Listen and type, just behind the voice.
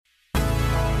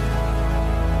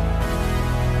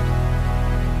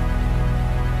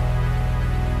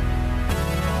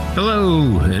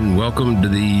Hello, and welcome to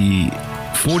the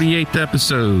 48th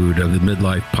episode of the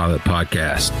Midlife Pilot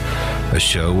Podcast, a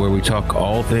show where we talk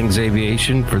all things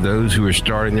aviation for those who are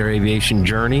starting their aviation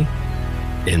journey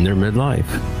in their midlife.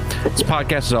 This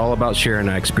podcast is all about sharing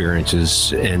our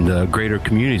experiences and the greater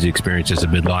community's experiences of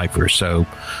midlifers. So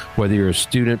whether you're a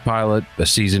student pilot, a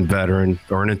seasoned veteran,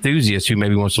 or an enthusiast who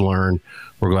maybe wants to learn,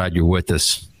 we're glad you're with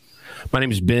us. My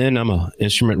name is Ben. I'm an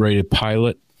instrument-rated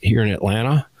pilot here in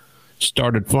Atlanta.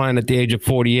 Started flying at the age of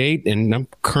 48, and I'm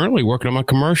currently working on my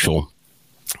commercial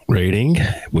rating,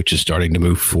 which is starting to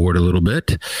move forward a little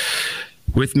bit.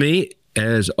 With me,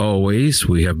 as always,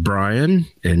 we have Brian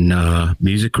in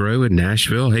Music Row in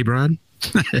Nashville. Hey, Brian.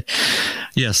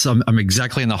 Yes, I'm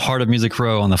exactly in the heart of Music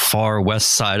Row on the far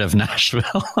west side of Nashville.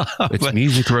 It's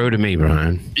Music Row to me,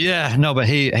 Brian. Yeah, no, but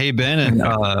hey, Ben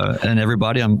and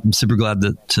everybody, I'm super glad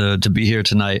to be here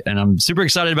tonight, and I'm super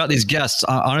excited about these guests.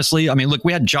 Honestly, I mean, look,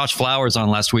 we had Josh Flowers on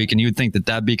last week, and you would think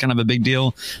that'd be kind of a big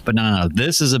deal, but no,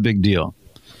 this is a big deal.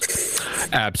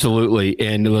 Absolutely.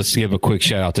 And let's give a quick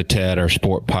shout out to Ted, our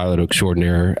sport pilot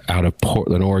extraordinaire out of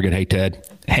Portland, Oregon. Hey, Ted.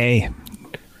 Hey.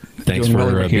 Thanks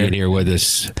for being here with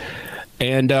us.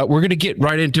 And we're going to get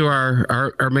right into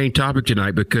our main topic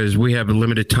tonight because we have a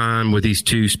limited time with these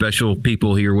two special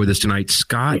people here with us tonight,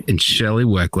 Scott and Shelley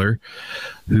Weckler,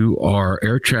 who are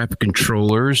air traffic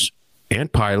controllers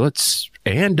and pilots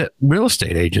and real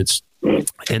estate agents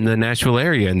in the Nashville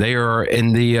area. And they are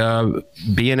in the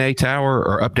B&A Tower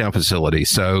or up-down facility.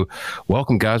 So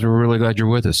welcome, guys. We're really glad you're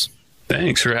with us.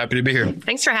 Thanks. We're happy to be here.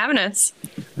 Thanks for having us.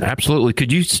 Absolutely.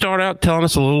 Could you start out telling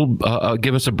us a little,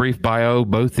 give us a brief bio,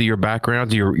 both of your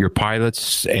backgrounds, your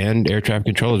pilots and air traffic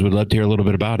controllers? We'd love to hear a little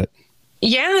bit about it.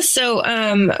 Yeah, so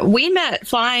we met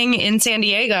flying in San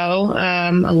Diego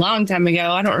a long time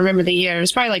ago. I don't remember the year. It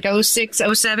was probably like 06,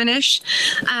 07-ish.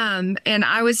 And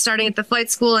I was starting at the flight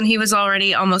school, and he was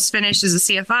already almost finished as a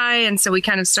CFI. And so we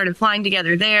kind of started flying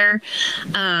together there.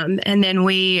 And then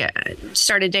we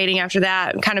started dating after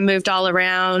that and kind of moved all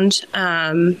around.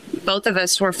 Both of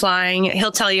us were flying.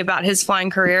 He'll tell you about his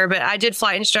flying career, but I did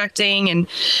flight instructing and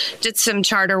did some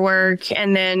charter work.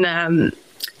 And then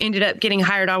ended up getting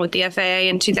hired on with the FAA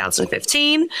in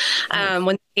 2015.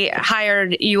 When they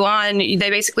hired you on, they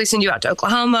basically send you out to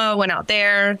Oklahoma, went out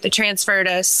there, they transferred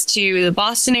us to the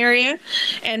Boston area.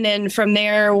 And then from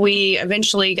there, we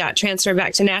eventually got transferred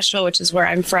back to Nashville, which is where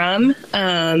I'm from.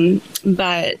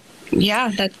 But yeah,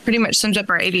 that pretty much sums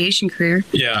up our aviation career.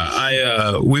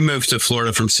 Yeah, we moved to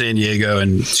Florida from San Diego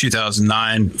in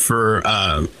 2009 for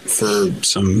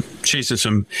chasing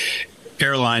some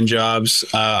airline jobs.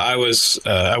 I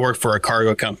worked for a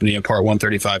cargo company, a Part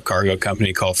 135 cargo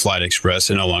company called Flight Express,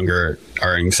 and no longer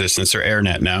are in existence. They're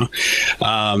AirNet now.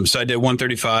 So I did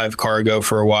 135 cargo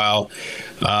for a while.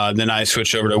 Then I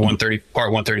switched over to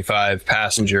Part 135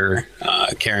 passenger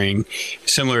carrying,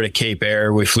 similar to Cape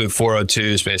Air. We flew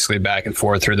 402s basically back and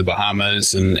forth through the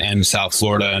Bahamas and South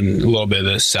Florida and a little bit of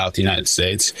the South United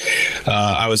States.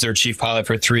 I was their chief pilot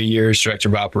for 3 years, director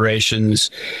of operations,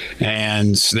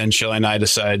 and then Shelley and I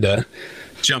decided to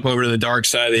jump over to the dark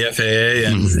side of the FAA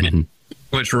and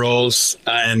switch roles.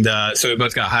 And so we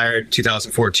both got hired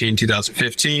 2014,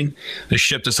 2015. They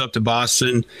shipped us up to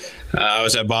Boston. I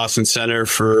was at Boston Center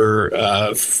for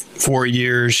 4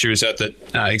 years. She was at the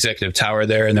executive tower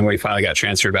there. And then we finally got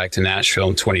transferred back to Nashville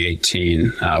in 2018,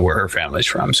 where her family's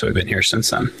from. So we've been here since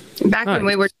then. Back when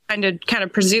we were trying to kind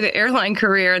of pursue the airline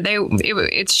career,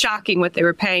 it's shocking what they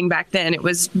were paying back then. It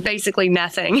was basically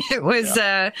nothing. It was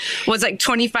like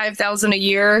 $25,000 a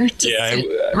year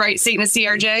to right seat in a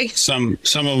CRJ.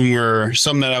 Some of them were,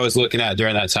 some that I was looking at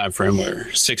during that time frame were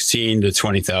 $16,000 to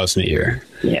 $20,000 a year.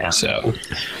 Yeah. So.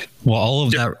 Well,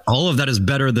 all of that is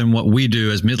better than what we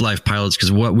do as midlife pilots,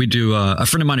 because what we do, a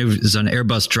friend of mine who is an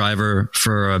Airbus driver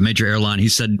for a major airline, he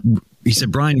said,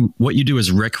 Brian, what you do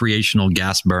is recreational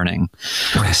gas burning.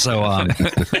 So,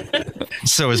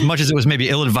 so as much as it was maybe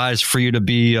ill-advised for you to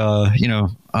be,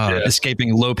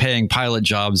 escaping low-paying pilot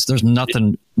jobs, there's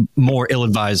nothing more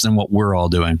ill-advised than what we're all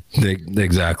doing.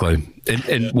 Exactly.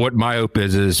 And what my hope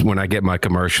is when I get my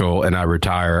commercial and I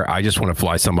retire, I just want to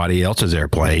fly somebody else's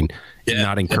airplane and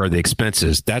not incur the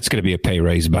expenses. That's going to be a pay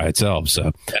raise by itself.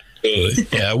 So.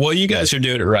 Absolutely. Yeah. Well, you guys are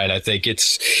doing it right. I think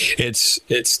it's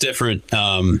different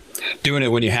doing it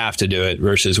when you have to do it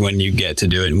versus when you get to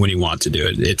do it and when you want to do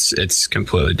it. It's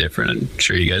completely different. I'm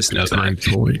sure you guys know that. Great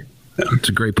point. Yeah. It's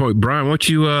a great point. Brian, why don't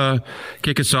you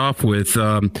kick us off with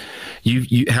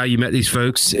you how you met these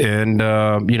folks and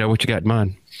what you got in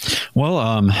mind? Well,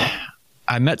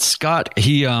 I met Scott.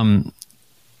 He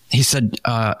said,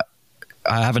 I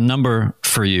have a number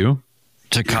for you.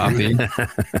 to copy.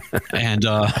 And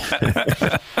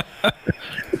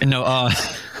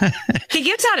he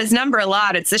gives out his number a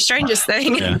lot. It's the strangest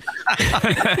thing. Yeah.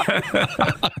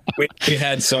 we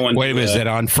had someone. Wait a minute, is that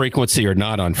on frequency or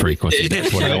not on frequency?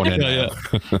 That's what I want to know.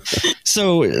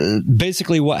 So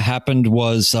basically what happened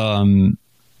was,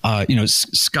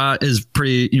 Scott is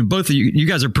pretty, both of you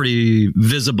guys are pretty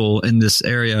visible in this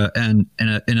area and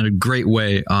in a great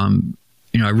way.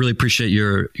 I really appreciate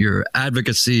your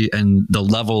advocacy and the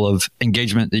level of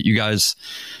engagement that you guys,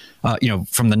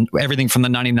 from everything from the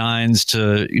 99s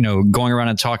to, going around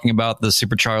and talking about the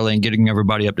Super Charlie and getting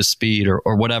everybody up to speed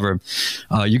or whatever.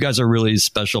 You guys are really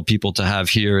special people to have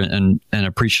here and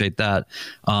appreciate that.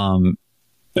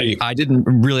 I didn't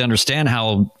really understand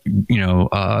how,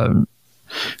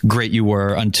 great you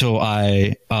were until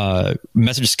I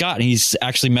messaged Scott, and he's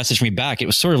actually messaged me back. It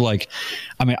was sort of like,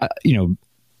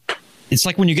 it's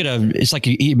like when you get it's like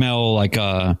you email like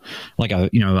a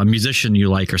musician you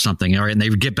like or something, all right, and they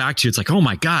get back to you. It's like, oh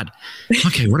my God,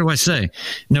 okay, what do I say?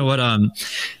 But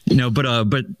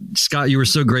Scott, you were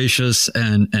so gracious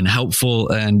and helpful,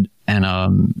 and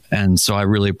so I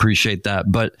really appreciate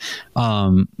that. But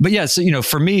yeah, so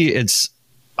for me, it's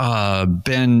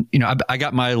been I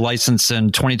got my license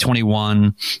in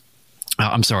 2021.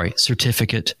 I'm sorry,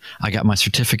 certificate. I got my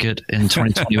certificate in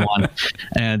 2021,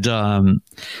 and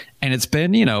it's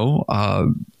been,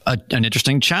 an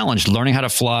interesting challenge learning how to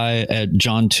fly at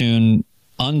John Toon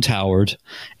untowered.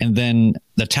 And then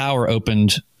the tower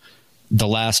opened the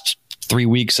last 3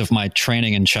 weeks of my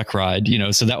training and check ride,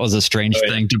 so that was a strange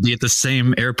thing to be at the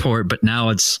same airport, but now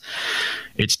it's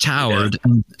towered.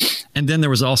 Yeah. And then there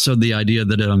was also the idea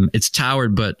that it's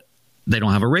towered, but they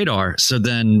don't have a radar. So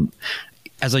then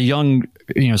as a young,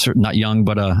 not young,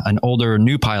 but an older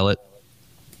new pilot,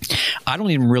 I don't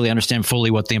even really understand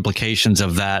fully what the implications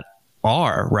of that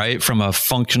are, right? From a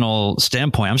functional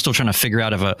standpoint, I'm still trying to figure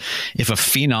out if a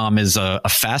Phenom is a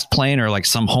fast plane or like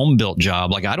some home built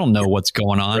job. Like, I don't know what's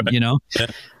going on, Yeah.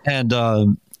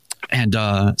 And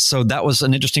so that was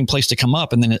an interesting place to come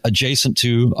up. And then adjacent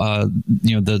to,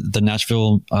 the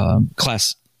Nashville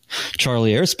class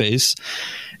Charlie airspace,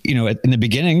 in the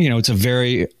beginning, it's a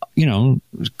very,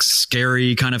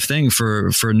 scary kind of thing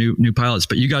for new pilots,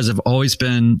 but you guys have always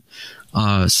been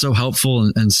so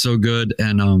helpful and so good.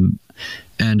 And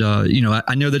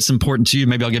I know that's important to you.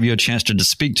 Maybe I'll give you a chance to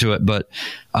speak to it, but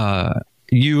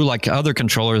you, like other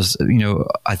controllers,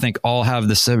 I think all have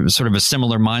this sort of a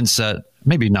similar mindset.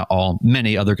 Maybe not all,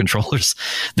 many other controllers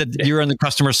that you're in the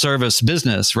customer service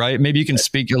business, right? Maybe you can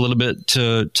speak a little bit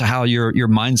to how your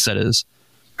mindset is.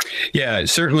 Yeah,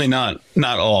 certainly not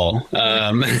all.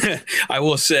 I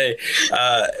will say,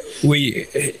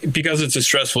 because it's a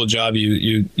stressful job,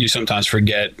 you sometimes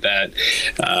forget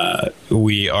that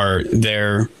we are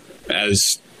there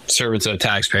as servants of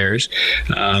taxpayers.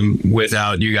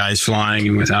 Without you guys flying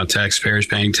and without taxpayers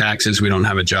paying taxes, we don't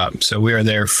have a job. So we are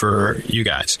there for you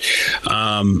guys,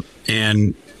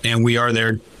 and we are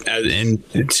there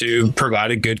to provide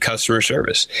a good customer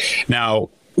service. Now,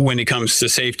 when it comes to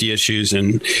safety issues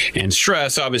and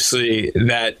stress, obviously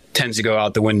that tends to go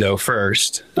out the window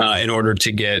first in order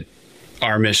to get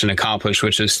our mission accomplished,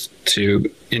 which is to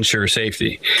ensure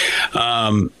safety.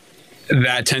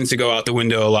 That tends to go out the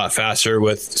window a lot faster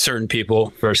with certain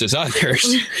people versus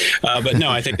others. But no,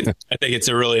 I think it's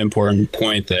a really important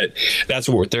point that's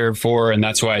what we're there for. And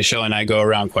that's why Shelley and I go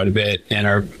around quite a bit and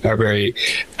are very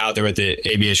out there with the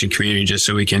aviation community, just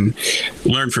so we can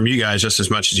learn from you guys just as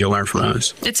much as you'll learn from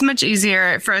us. It's much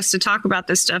easier for us to talk about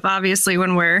this stuff, obviously,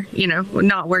 when we're,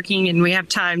 not working and we have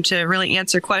time to really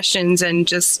answer questions and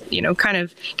just, kind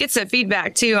of get some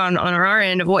feedback too on our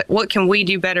end of what can we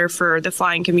do better for the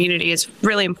flying community. It's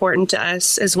really important to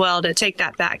us as well to take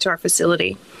that back to our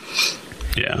facility.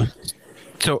 Yeah.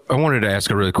 So I wanted to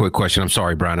ask a really quick question. I'm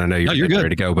sorry, Brian. I know you're ready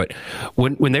to go, but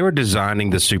when they were designing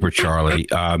the Super Charlie,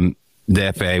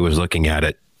 the FAA was looking at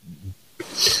it.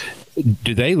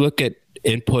 Do they look at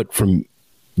input from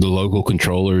the local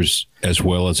controllers as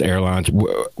well as airlines?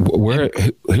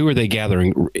 Who are they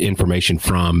gathering information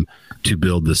from to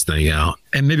build this thing out?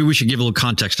 And maybe we should give a little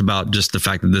context about just the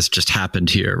fact that this just happened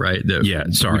here, right? We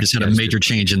just had a major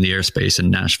change in the airspace in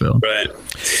Nashville. Right.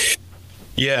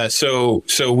 Yeah. So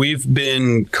we've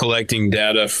been collecting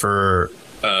data for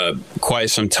quite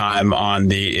some time on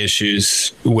the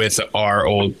issues with our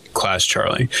old Class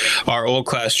Charlie. Our old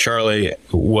Class Charlie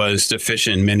was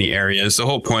deficient in many areas. The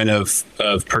whole point of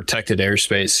protected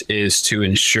airspace is to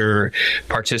ensure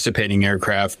participating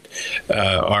aircraft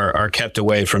are kept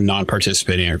away from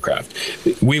non-participating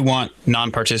aircraft. We want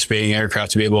non-participating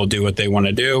aircraft to be able to do what they want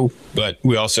to do, but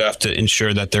we also have to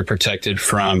ensure that they're protected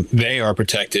they are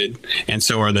protected, and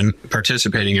so are the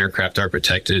participating aircraft are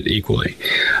protected equally.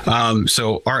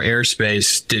 So our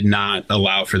airspace did not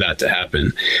allow for that to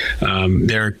happen.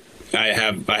 I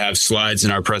have slides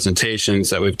in our presentations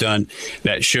that we've done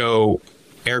that show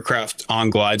aircraft on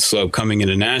glide slope coming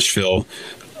into Nashville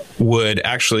would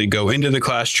actually go into the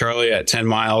Class Charlie at 10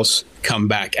 miles, come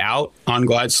back out on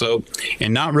glide slope,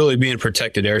 and not really be in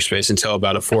protected airspace until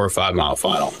about a 4 or 5 mile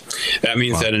final. That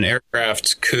means that an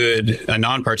aircraft a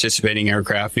non-participating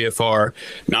aircraft, VFR,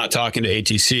 not talking to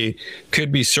ATC,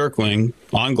 could be circling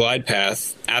on glide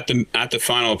path at the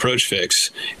final approach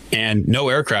fix, and no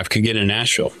aircraft could get in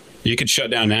Nashville. You could shut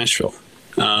down Nashville.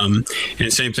 And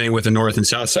same thing with the north and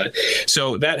south side.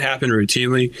 So that happened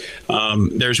routinely.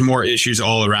 There's more issues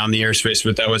all around the airspace,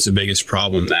 but that was the biggest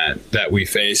problem that we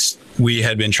faced. We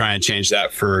had been trying to change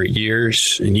that for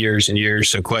years and years and years.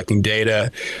 So collecting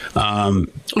data.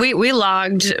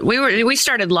 We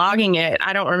started logging it.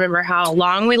 I don't remember how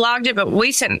long we logged it, but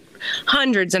we sent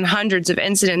hundreds and hundreds of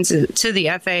incidents to the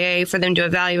FAA for them to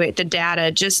evaluate the data,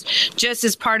 just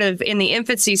as part of in the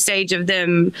infancy stage of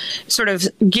them sort of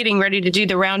getting ready to do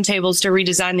the roundtables to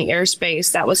redesign the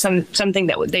airspace. That was something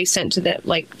that they sent to them,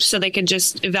 so they could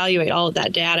just evaluate all of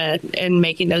that data and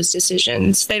making those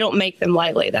decisions. They don't make them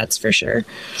lightly, that's for sure.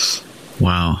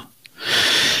 Wow.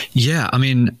 Yeah, I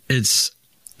mean, it's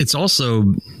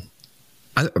also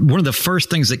one of the first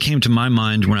things that came to my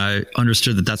mind when I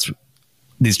understood that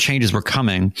these changes were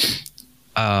coming.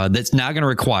 That's now going to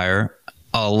require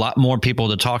a lot more people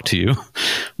to talk to you,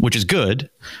 which is good.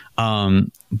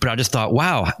 But I just thought,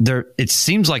 wow, it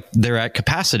seems like they're at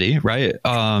capacity, right?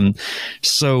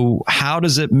 So how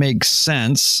does it make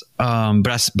sense?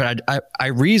 But I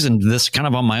reasoned this kind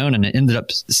of on my own, and it ended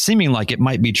up seeming like it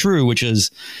might be true, which is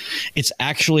it's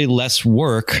actually less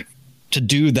work to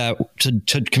do that,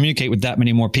 to communicate with that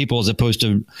many more people, as opposed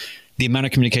to the amount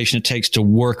of communication it takes to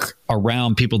work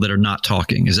around people that are not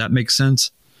talking. Does that make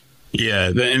sense? Yeah,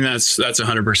 and that's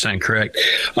 100% correct.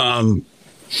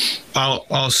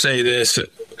 I'll say this.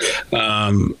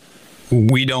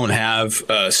 We don't have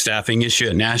a staffing issue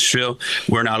at Nashville.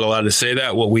 We're not allowed to say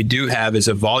that. What we do have is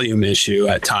a volume issue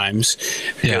at times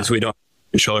because we don't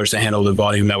have controllers to handle the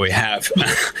volume that we have.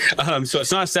 So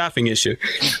it's not a staffing issue.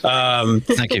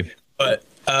 Thank you. But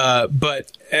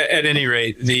at any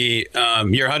rate,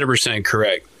 you're 100%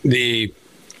 correct.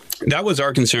 That was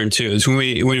our concern too, is when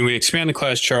we expand the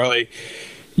Class Charlie,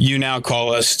 you now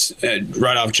call us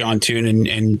right off John Tune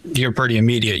and you're pretty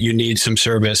immediate. You need some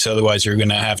service. Otherwise you're going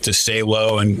to have to stay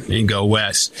low and go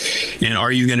west. And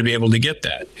are you going to be able to get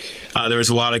that? There was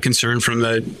a lot of concern from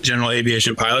the general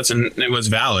aviation pilots, and it was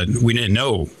valid. We didn't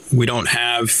know. We don't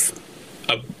have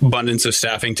abundance of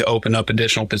staffing to open up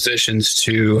additional positions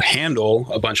to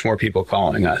handle a bunch more people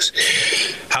calling us.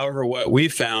 However, what we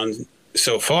found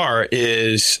so far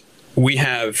is we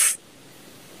have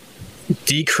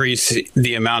decreased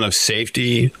the amount of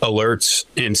safety alerts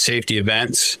and safety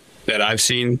events that I've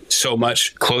seen so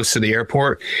much close to the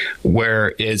airport,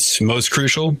 where it's most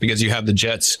crucial because you have the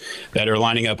jets that are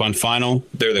lining up on final.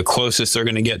 They're the closest they're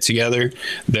going to get together.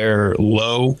 They're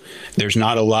low. There's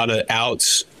not a lot of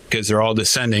outs because they're all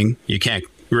descending. You can't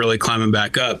really climb them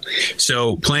back up.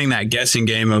 So playing that guessing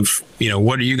game of,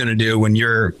 what are you going to do when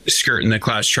you're skirting the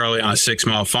Class Charlie on a 6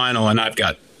 mile final and I've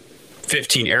got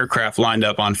 15 aircraft lined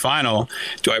up on final?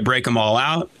 Do I break them all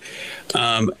out?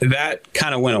 That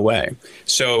kind of went away.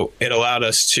 So it allowed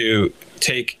us to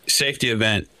take safety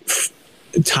event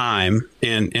time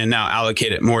and now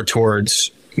allocate it more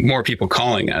towards more people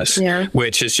calling us,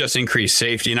 which has just increased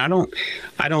safety. And I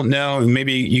don't know,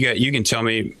 maybe you can tell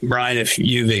me, Brian, if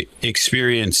you've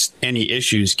experienced any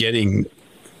issues getting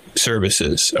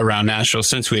services around Nashville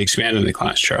since we expanded the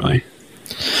Class Charlie.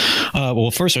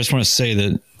 Well, first, I just want to say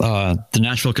that the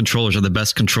Nashville controllers are the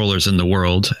best controllers in the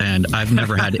world, and I've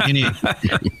never had any.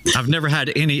 I've never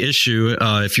had any issue.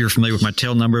 If you're familiar with my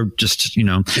tail number, just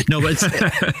no, but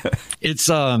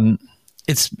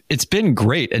it's been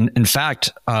great, and in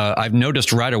fact, I've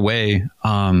noticed right away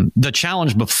the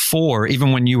challenge before,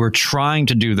 even when you were trying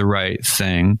to do the right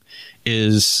thing,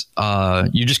 is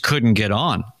you just couldn't get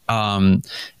on,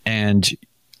 and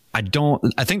I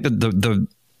think that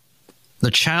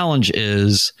the challenge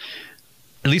is,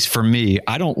 at least for me,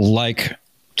 I don't like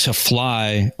to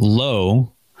fly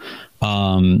low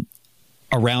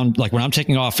around, like when I'm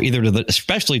taking off either to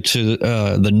especially to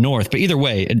the north, but either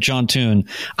way at John Tune,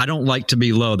 I don't like to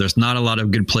be low. There's not a lot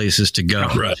of good places to go.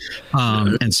 Right.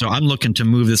 And so I'm looking to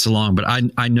move this along, but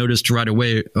I noticed right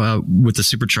away with the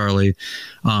Super Charlie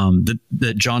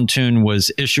that John Tune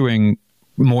was issuing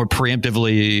more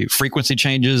preemptively frequency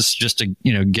changes just to,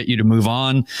 get you to move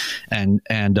on and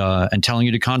telling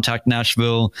you to contact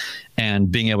Nashville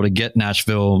and being able to get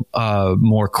Nashville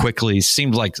more quickly.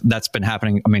 Seems like that's been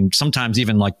happening. I mean, sometimes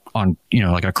even like on,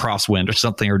 like a crosswind or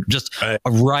something, or just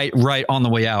right on the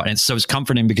way out. And so it's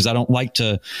comforting because I don't like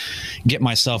to get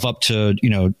myself up to,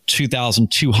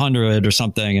 2,200 or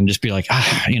something and just be like, all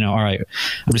right,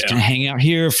 I'm just going to hang out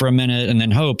here for a minute and then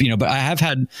hope, but I have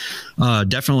had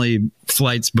definitely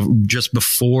flights just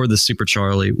before the Super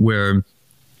Charlie where,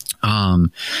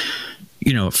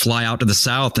 fly out to the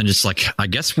south and just like, I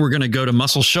guess we're going to go to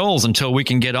Muscle Shoals until we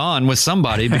can get on with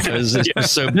somebody because it's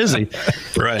just so busy.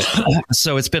 Right.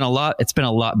 So it's been a lot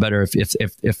better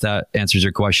if that answers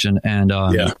your question. And,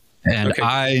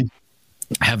 I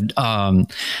have,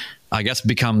 I guess,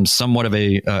 become somewhat of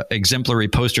a exemplary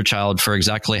poster child for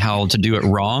exactly how to do it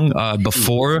wrong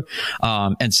before.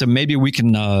 And so maybe we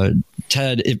can,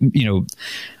 Ted,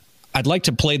 I'd like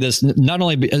to play this not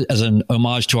only as an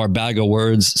homage to our Bag of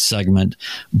Words segment,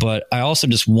 but I also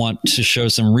just want to show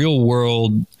some real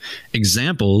world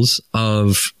examples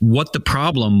of what the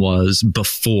problem was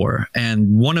before.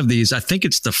 And one of these, I think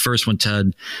it's the first one,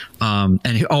 Ted.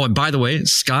 And by the way,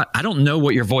 Scott, I don't know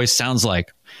what your voice sounds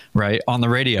like, right, on the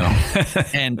radio.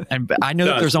 and I know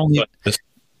that there's only,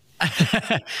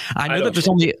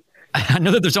 I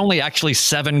know that there's only actually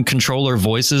 7 controller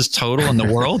voices total in the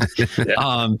world.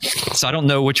 So I don't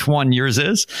know which one yours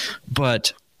is,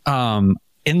 but in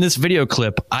this video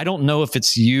clip, I don't know if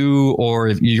it's you or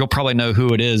you'll probably know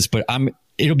who it is, but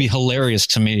it'll be hilarious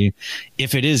to me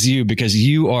if it is you because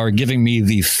you are giving me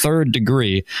the 3rd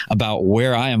degree about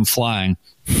where I am flying.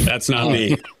 That's not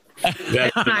me.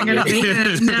 That's not going to be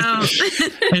good. No.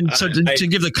 And so to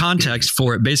give the context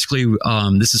for it, basically,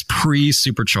 this is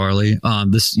pre-Super Charlie.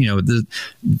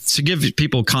 To give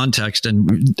people context,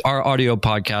 and our audio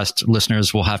podcast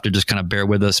listeners will have to just kind of bear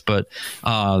with us. But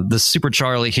the Super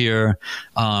Charlie here,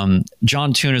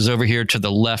 John Tune is over here to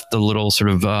the left, the little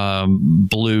sort of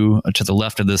blue to the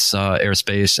left of this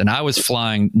airspace, and I was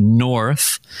flying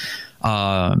north.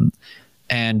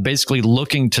 And basically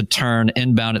looking to turn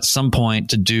inbound at some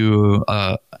point to do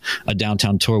a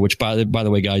downtown tour, which by the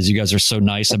way, guys, you guys are so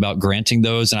nice about granting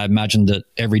those. And I imagine that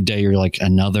every day you're like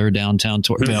another downtown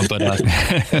tour, but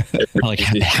like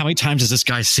how many times has this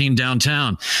guy seen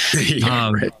downtown?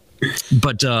 Right.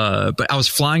 But I was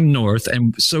flying north.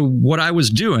 And so what I was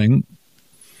doing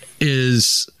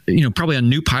is, probably a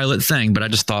new pilot thing, but I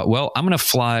just thought, well, I'm going to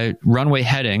fly runway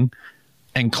heading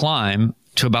and climb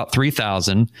to about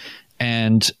 3,000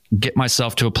 and get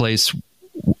myself to a place,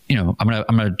 I'm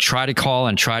gonna try to call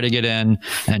and try to get in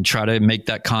and try to make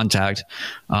that contact.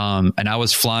 And I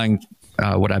was flying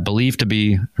what I believe to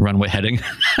be runway heading,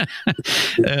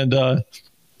 and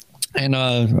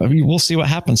we'll see what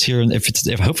happens here. And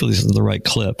if hopefully this is the right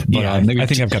clip. But I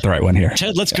think I've got the right one here.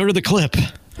 Ted, let's go to the clip.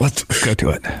 Let's go to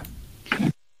it.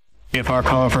 VFR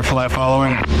calling for flight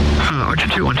following.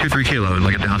 Argentine 123 Kilo,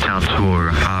 like a downtown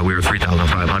tour. We were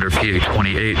 3,500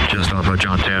 PA28 just off of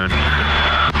John Tune.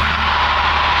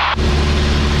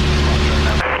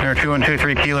 Air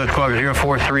 2123 Kilo, squawk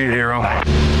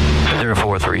 0430.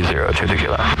 0430, 22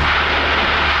 Kilo.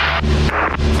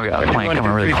 We got a plane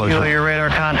coming really close. Kilo, your radar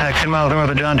contact 10 miles north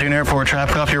of John Tune Airport.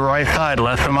 Traffic off your right side,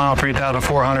 less than a mile,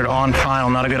 3,400 on final.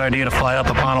 Not a good idea to fly up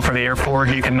the final for the airport.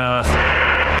 You can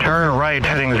turn right,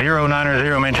 heading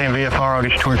 090, maintain VFR. I'll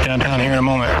get you towards downtown here in a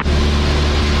moment.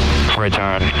 Right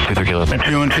turn, 23 Kilo.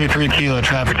 2123 Kilo,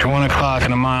 traffic to 1 o'clock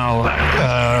in a mile,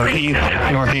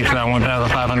 northeast about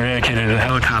 1,500 indicated. A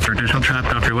helicopter, additional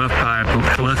traffic off your left side,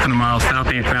 less than a mile,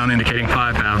 southeast bound, indicating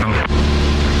 5,000.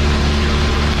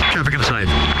 Traffic inside,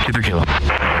 23 Kilo.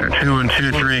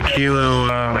 2123 Kilo,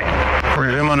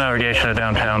 resume on navigation to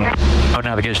downtown.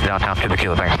 Navigation downtown, 23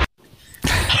 Kilo, thanks.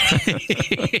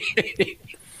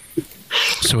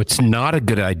 So it's not a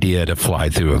good idea to fly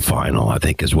through a final, I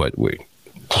think, is what we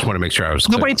just want to make sure I was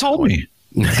clear. Nobody told me.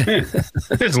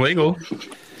 It's legal.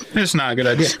 It's not a good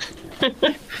idea.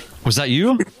 Was that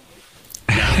you?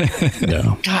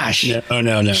 No. Gosh.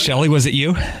 No. Shelley, was it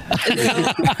you?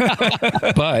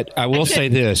 But I will say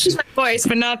this. My voice,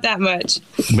 but not that much.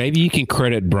 Maybe you can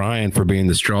credit Brian for being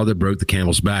the straw that broke the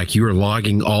camel's back. You were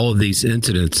logging all of these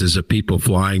incidences of people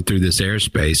flying through this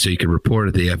airspace so you could report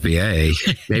at the FAA.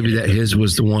 Maybe that his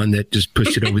was the one that just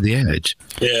pushed it over the edge.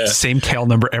 Yeah. Same tail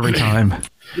number every time.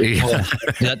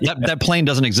 That plane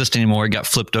doesn't exist anymore. It got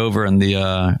flipped over in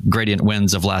the gradient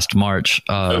winds of last March.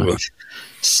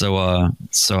 So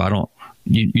I don't.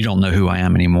 You don't know who I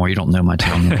am anymore. You don't know my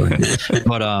tail number.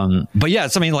 But yeah,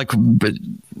 it's, I mean, like,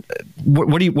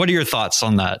 what are your thoughts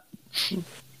on that?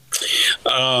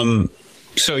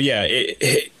 So yeah,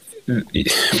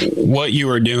 what you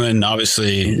are doing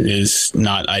obviously is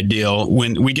not ideal.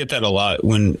 When we get that a lot,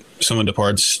 when someone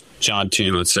departs John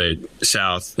Tune, let's say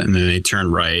south, and then they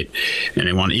turn right, and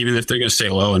they want, even if they're going to stay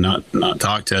low and not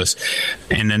talk to us,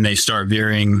 and then they start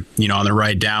veering, on the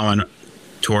right down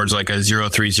towards like a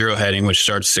 030 heading, which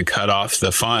starts to cut off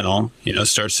the funnel,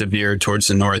 starts to veer towards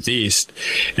the northeast,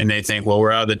 and they think, well,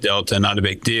 we're out of the Delta, not a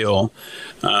big deal,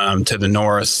 to the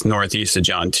northeast of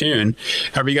John Tune.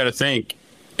 However, you got to think,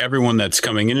 everyone that's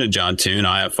coming into John Tune,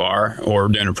 IFR, or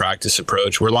doing a practice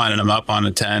approach, we're lining them up on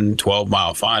a 10,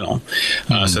 12-mile final.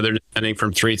 So they're descending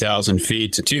from 3,000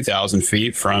 feet to 2,000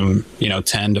 feet from,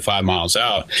 10 to 5 miles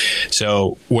out.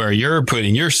 So where you're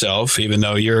putting yourself, even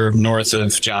though you're north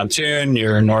of John Tune,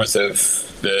 you're north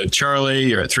of the Charlie,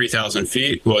 you're at 3,000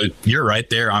 feet, well, you're right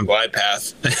there on glide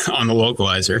path on the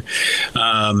localizer.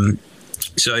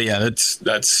 So yeah,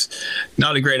 that's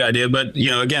not a great idea, but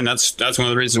again, that's one of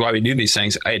the reasons why we do these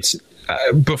things.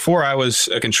 Before I was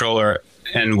a controller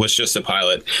and was just a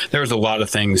pilot, there was a lot of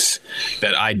things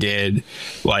that I did,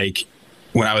 like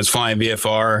when I was flying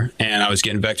VFR and I was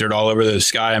getting vectored all over the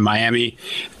sky in Miami,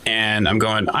 and I'm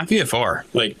going, I'm VFR,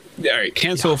 like, all right,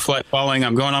 cancel flight following.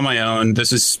 I'm going on my own.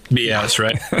 This is BS,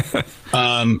 right?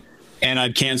 And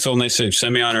I'd cancel, and they say,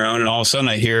 send me on our own, and all of a sudden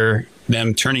I hear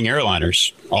them turning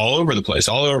airliners all over the place,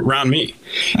 all around me.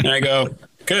 And I go,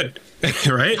 good,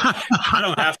 right? I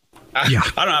don't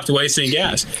have to waste any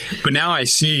gas. But now I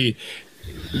see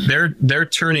they're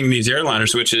turning these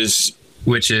airliners,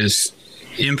 which is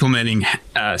implementing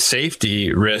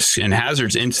safety risks and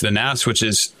hazards into the NAS, which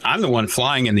is, I'm the one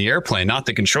flying in the airplane, not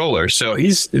the controller. So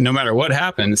no matter what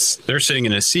happens, they're sitting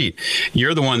in a seat.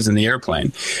 You're the ones in the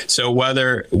airplane. So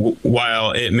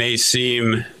while it may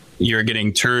seem you're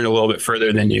getting turned a little bit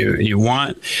further than you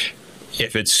want,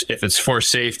 if it's for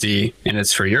safety and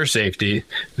it's for your safety,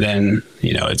 then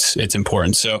it's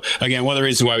important. So again, one of the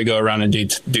reasons why we go around and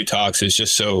do talks is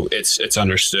just so it's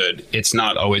understood. It's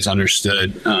not always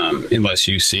understood unless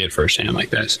you see it firsthand like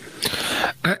this.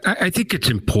 I think it's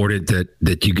important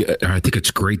that you. I think it's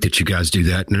great that you guys do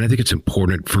that, and I think it's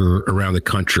important for around the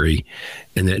country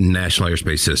in the National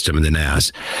Airspace System and the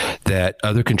NAS that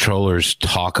other controllers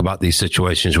talk about these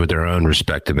situations with their own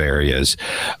respective areas.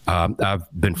 I've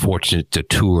been fortunate to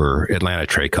tour Atlanta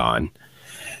TRACON,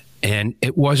 and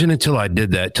it wasn't until I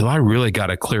did that till I really got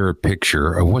a clearer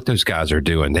picture of what those guys are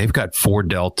doing. They've got 4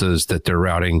 deltas that they're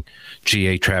routing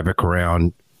GA traffic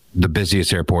around the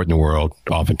busiest airport in the world,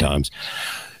 oftentimes.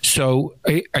 So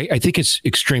I think it's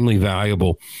extremely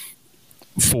valuable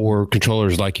for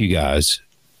controllers like you guys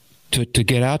to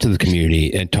get out to the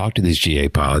community and talk to these GA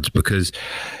pilots, because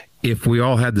if we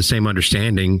all had the same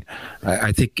understanding,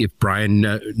 I think if Brian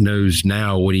knows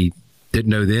now what he didn't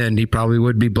know then, he probably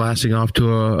would be blasting off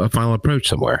to a final approach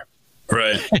somewhere.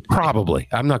 Right. Probably.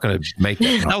 I'm not going to make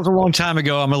that. That was a long time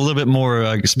ago. I'm a little bit more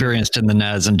experienced in the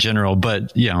NAS in general,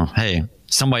 but hey,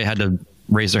 somebody had to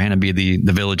raise their hand and be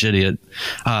the village idiot.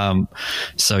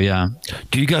 So yeah.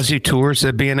 Do you guys do tours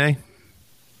at BNA?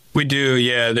 We do,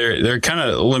 yeah. They're kind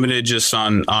of limited just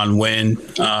on wind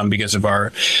because of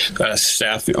our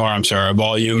staff, or I'm sorry, our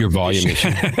volume. Your volume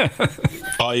issue.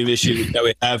 Volume issue that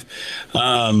we have.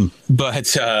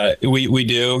 But we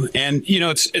do. And,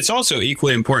 it's also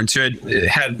equally important too. I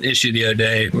had an issue the other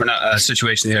day, a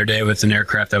situation the other day with an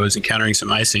aircraft that was encountering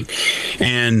some icing.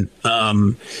 And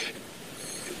the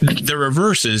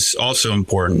reverse is also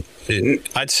important.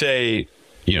 I'd say,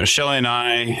 Shelley and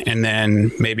I, and then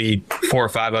maybe 4 or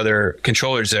 5 other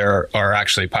controllers there are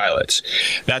actually pilots.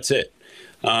 That's it.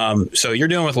 So you're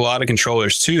dealing with a lot of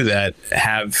controllers too that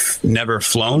have never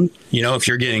flown. If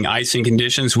you're getting icing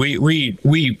conditions,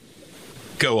 we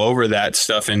go over that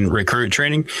stuff in recurrent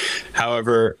training.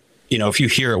 However, if you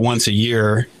hear it once a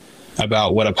year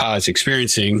about what a pilot's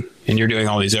experiencing and you're doing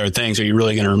all these other things, are you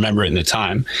really going to remember it in the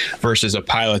time versus a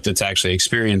pilot that's actually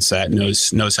experienced that,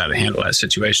 knows how to handle that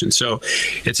situation? So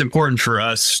it's important for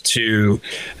us to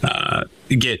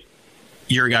get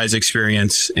your guys'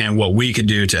 experience and what we could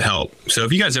do to help. So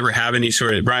if you guys ever have any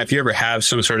sort of, Brian, if you ever have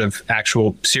some sort of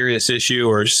actual serious issue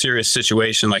or serious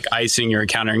situation like icing, you're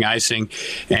encountering icing,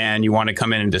 and you want to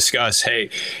come in and discuss, hey,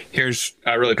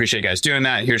 I really appreciate you guys doing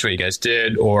that. Here's what you guys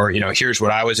did, or, here's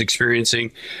what I was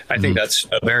experiencing. I think that's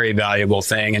a very valuable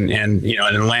thing. And in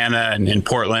Atlanta and in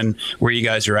Portland, where you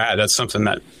guys are at, that's something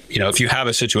that, if you have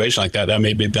a situation like that, that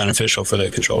may be beneficial for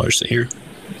the controllers to hear.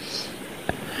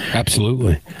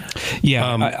 Absolutely.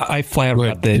 Yeah, I fly out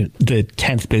about the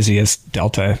 10th busiest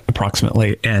Delta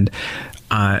approximately, and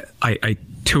I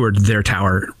toured their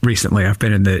tower recently. I've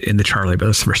been in the Charlie, but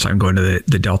it's the first time going to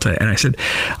the Delta, and I said,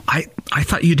 I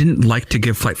thought you didn't like to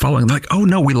give flight following. They're like, oh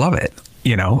no, we love it,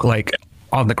 like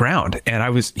on the ground. And I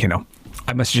was,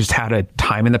 I must have just had a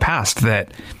time in the past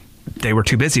that they were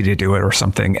too busy to do it or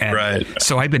something. And right.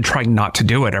 So I've been trying not to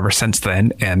do it ever since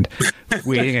then, and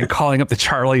waiting and calling up the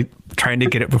Charlie, trying to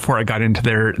get it before I got into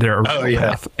their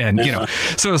path. And,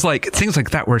 so it was like things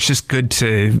like that where it's just good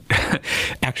to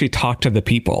actually talk to the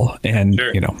people and,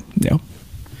 sure.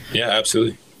 Yeah,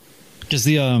 absolutely. Does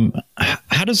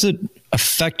how does it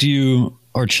affect you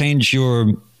or change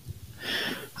your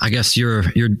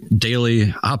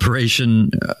daily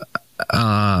operation?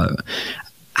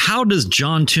 How does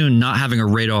John Tune not having a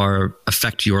radar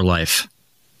affect your life?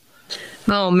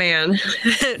 Oh man,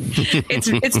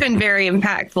 it's been very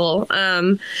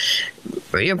impactful.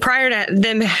 Prior to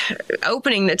them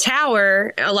opening the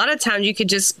tower, a lot of times you could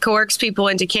just coerce people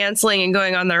into canceling and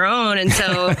going on their own. And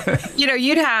so,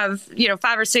 you'd have,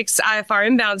 5 or 6 IFR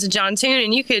inbounds to John Tune,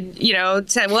 and you could,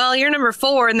 say, well, you're number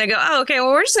 4. And they go, oh, okay,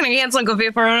 well, we're just going to cancel and go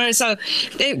VFR on it. So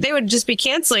they would just be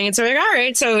canceling. And so they're like, all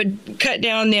right. So it would cut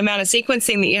down the amount of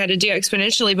sequencing that you had to do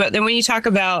exponentially. But then when you talk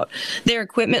about their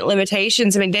equipment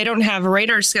limitations, I mean, they don't have a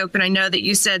radar scope. And I know that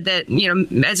you said that,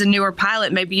 as a newer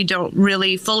pilot, maybe you don't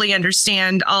really fully understand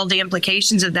all the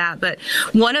implications of that. But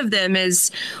one of them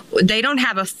is they don't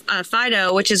have a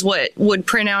FIDO, which is what would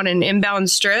print out an inbound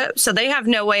strip. So they have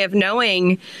no way of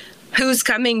knowing who's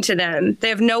coming to them. They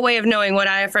have no way of knowing what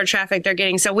IFR traffic they're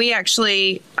getting. So we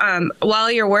actually, while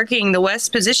you're working the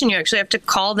west position, you actually have to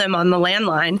call them on the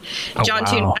landline. John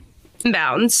Tune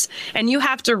inbounds, and you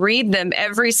have to read them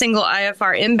every single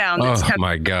IFR inbound that's coming. Oh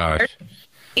my gosh.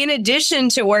 In addition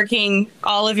to working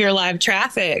all of your live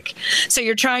traffic. So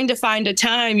you're trying to find a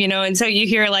time, and so you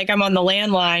hear like I'm on the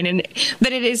landline,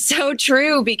 but it is so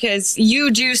true because you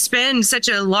do spend such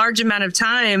a large amount of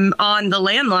time on the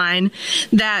landline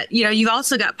that, you've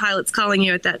also got pilots calling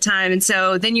you at that time. And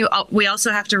so then we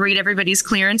also have to read everybody's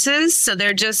clearances. So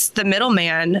they're just the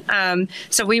middleman.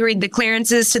 So we read the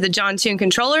clearances to the John Tune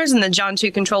controllers, and the John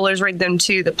Tune controllers read them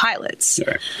to the pilots.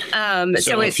 Sure.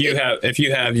 So if you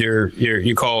have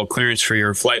you call clearance for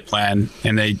your flight plan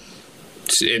and they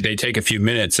take a few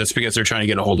minutes, that's because they're trying to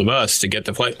get a hold of us to get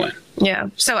the flight plan. Yeah.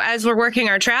 So as we're working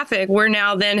our traffic, we're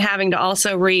now then having to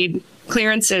also read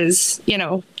clearances,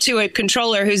 to a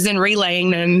controller who's then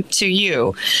relaying them to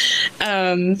you.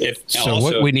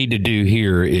 What we need to do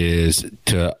here is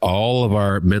to all of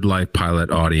our midlife pilot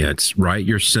audience, write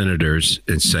your senators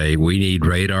and say, we need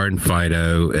radar and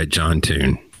FIDO at John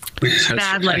Tune.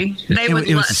 Badly.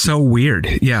 It was so weird.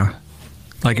 Yeah.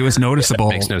 Like it was noticeable.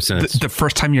 That makes no sense. The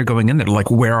first time you're going in there, like,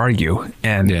 where are you?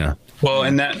 And yeah. Well,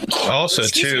 and that also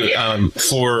too,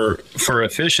 for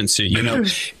efficiency,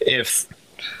 if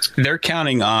they're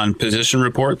counting on position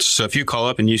reports. So if you call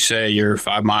up and you say you're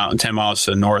 10 miles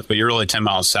to the north, but you're really 10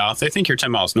 miles south, they think you're 10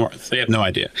 miles north. They have no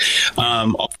idea.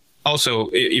 Also,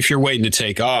 if you're waiting to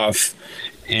take off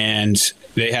and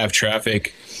they have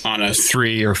traffic on a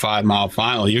 3 or 5 mile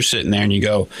final, you're sitting there and you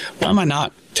go, why am I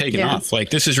not taking off? Like,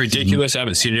 this is ridiculous. I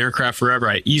haven't seen an aircraft forever.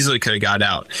 I easily could have got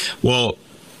out. Well,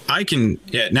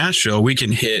 at Nashville, we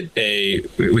can hit a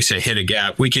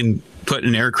gap. We can put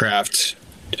an aircraft,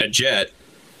 a jet.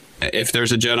 If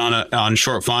there's a jet on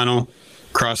short final,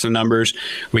 cross the numbers,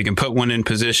 we can put one in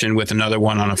position with another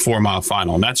one on a 4 mile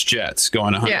final. And that's jets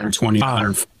going 120,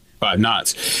 105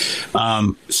 knots.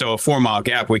 So a 4 mile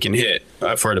gap we can hit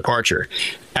for a departure.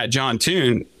 At John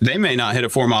Tune, they may not hit a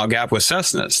 4 mile gap with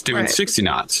Cessnas doing 60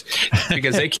 knots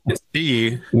because they can't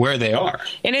see where they are.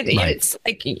 And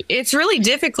it's really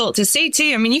difficult to see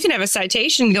too. I mean, you can have a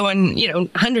citation going,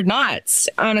 100 knots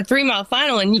on a 3 mile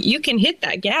final, and you can hit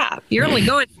that gap. You're only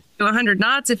going 100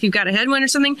 knots if you've got a headwind or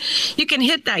something. You can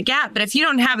hit that gap, but if you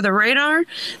don't have the radar,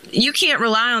 you can't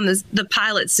rely on the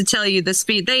pilots to tell you the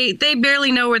speed. They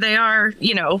barely know where they are,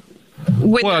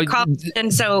 with their call.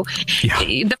 And so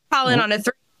they're calling on a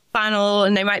 3 final,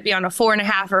 and they might be on a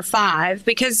 4.5 or 5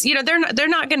 because they're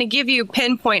not going to give you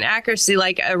pinpoint accuracy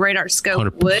like a radar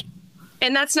scope would.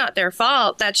 And that's not their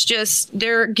fault. That's just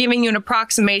they're giving you an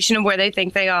approximation of where they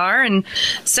think they are. And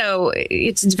so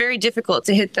it's very difficult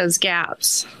to hit those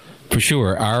gaps. For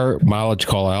sure. Our mileage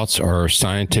call-outs are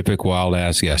scientific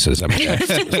wild-ass guesses. I mean,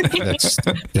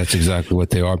 that's exactly what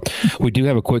they are. We do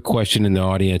have a quick question in the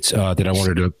audience that I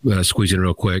wanted to squeeze in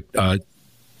real quick.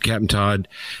 Captain Todd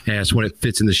asked, when it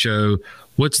fits in the show,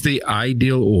 what's the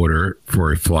ideal order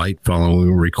for a flight following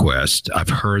a request? I've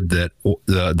heard that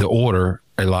the order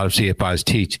a lot of CFIs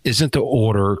teach isn't the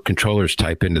order controllers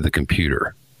type into the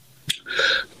computer.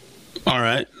 All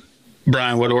right.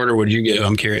 Brian, what order would you give?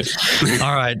 I'm curious.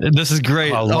 All right, this is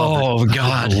great. Oh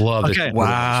God, I love it. Okay.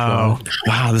 Wow.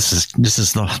 This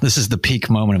is the peak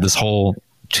moment of this whole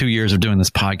 2 years of doing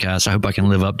this podcast. I hope I can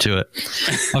live up to it.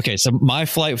 Okay, so my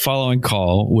flight following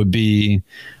call would be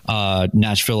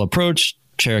Nashville approach,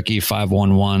 Cherokee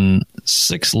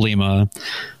 5116 Lima.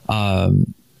 I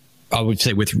would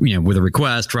say with a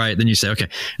request, right? Then you say, okay.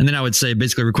 And then I would say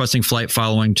basically requesting flight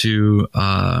following to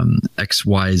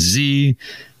XYZ,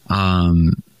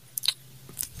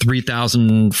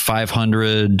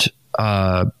 3,500,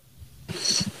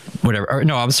 whatever. Or,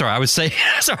 no, I'm sorry. I would say,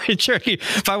 sorry, Cherokee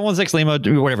 516 Lima,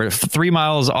 whatever, 3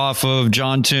 miles off of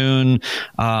John Tune,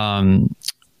 VFR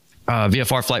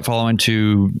flight following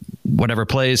to whatever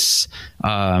place,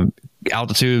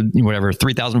 altitude, whatever,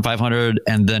 3,500,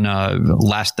 and then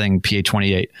last thing,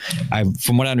 PA48.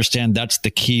 From what I understand, that's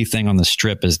the key thing on the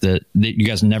strip is that you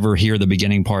guys never hear the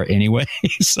beginning part anyway.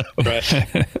 So.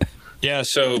 Right. Yeah,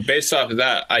 so based off of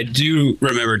that, I do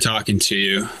remember talking to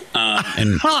you,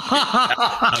 and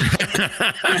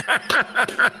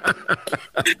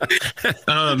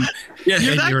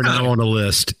you're not on the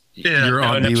list. Yeah, you're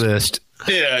on the list.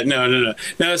 Yeah, no.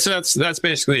 So that's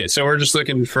basically it. So we're just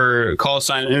looking for call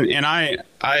sign, and I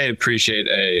appreciate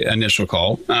a initial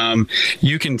call.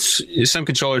 You can, some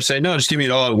controllers say, no, just give me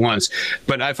it all at once.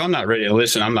 But if I'm not ready to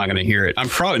listen, I'm not going to hear it. I'm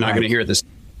probably not going to hear this.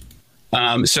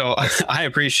 So I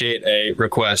appreciate a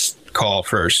request call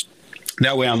first.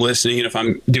 That way I'm listening, and if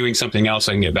I'm doing something else,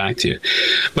 I can get back to you.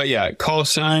 But yeah, call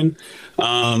sign,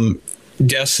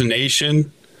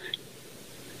 destination,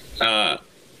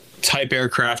 type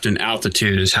aircraft, and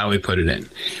altitude is how we put it in.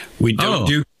 We don't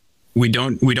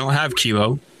have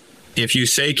kilo. If you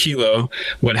say kilo,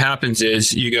 what happens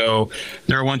is you go,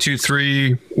 there are 1, 2,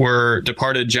 3, we're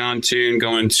departed John Tune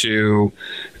going to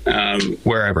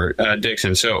wherever,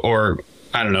 Dixon. So, or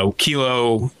I don't know,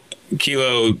 kilo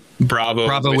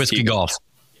Bravo whiskey golf.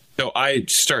 So I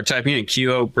start typing in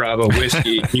kilo Bravo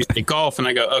whiskey, you say golf, and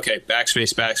I go, okay,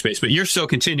 backspace, but you're still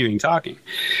continuing talking,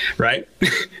 right?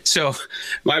 So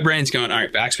my brain's going, all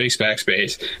right, backspace,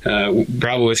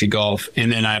 Bravo whiskey golf,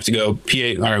 and then I have to go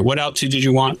PA. All right, what altitude did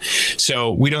you want?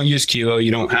 So we don't use kilo.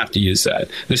 You don't have to use that.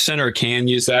 The center can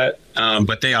use that,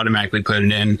 but they automatically put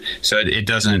it in, so it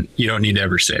doesn't. You don't need to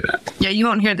ever say that. Yeah, you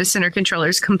won't hear the center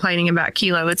controllers complaining about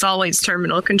kilo. It's always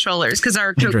terminal controllers because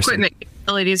our equipment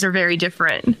capabilities are very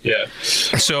different. Yeah.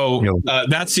 So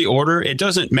that's the order. It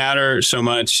doesn't matter so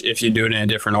much if you do it in a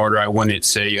different order. I wouldn't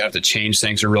say you have to change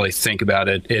things or really think about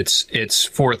it. It's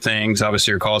 4 things.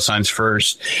 Obviously, your call signs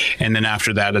first, and then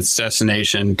after that, it's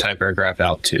destination, type aircraft,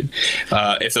 altitude.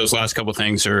 If those last couple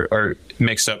things are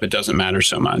mixed up, it doesn't matter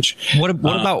so much. What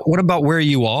about where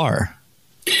you are?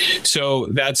 So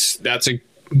that's a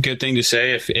good thing to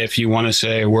say. If you want to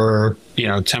say we're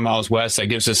 10 miles west, that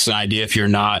gives us an idea if you're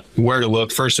not, where to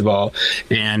look first of all,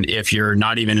 and if you're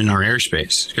not even in our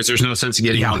airspace, because there's no sense of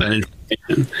getting all that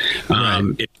information.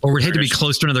 Right. Or we'd hate to be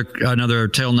close to another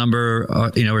tail number,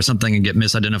 or something, and get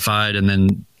misidentified and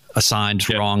then assigned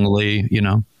wrongly.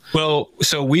 Well,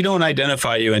 so we don't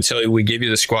identify you until we give you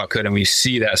the squawk code and we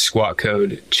see that squawk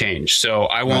code change. So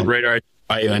I won't radar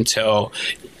identify you until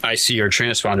I see your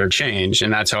transponder change,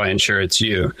 and that's how I ensure it's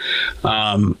you.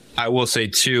 I will say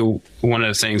too, one of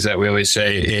the things that we always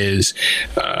say is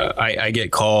I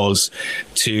get calls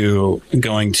to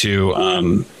going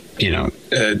to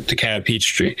DeKalb,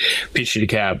 Peachtree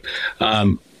DeKalb.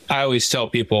 I always tell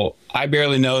people I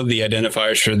barely know the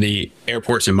identifiers for the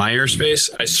airports in my airspace.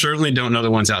 I certainly don't know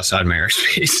the ones outside my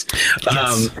airspace.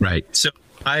 Right. So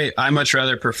I much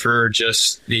rather prefer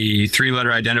just the 3-letter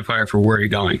identifier for where you're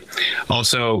going.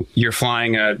 Also, you're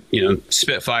flying a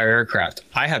Spitfire aircraft.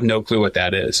 I have no clue what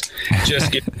that is.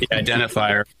 Just get the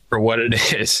identifier for what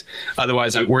it is.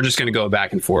 Otherwise, we're just going to go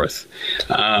back and forth.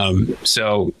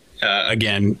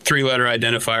 Again, 3-letter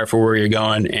identifier for where you're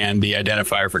going, and the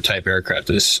identifier for type aircraft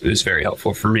is very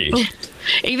helpful for me.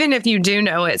 Even if you do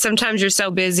know it, sometimes you're so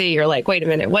busy, you're like, wait a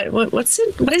minute, what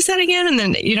is that again? And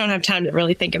then you don't have time to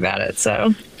really think about it.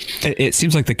 So it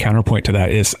seems like the counterpoint to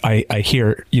that is I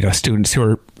hear, students who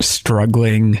are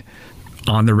struggling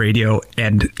on the radio,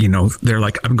 and they're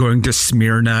like, I'm going to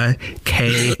Smyrna,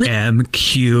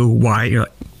 KMQY. You're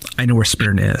like, I know where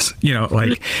Smyrna is.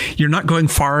 You're not going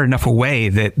far enough away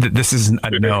that this is an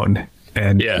unknown.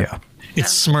 And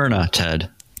it's Smyrna, Ted.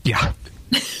 Yeah.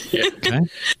 Okay.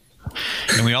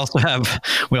 And we also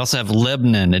have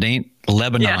Lebanon. It ain't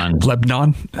Lebanon. Yeah.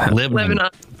 Lebanon.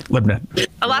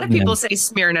 A lot of people say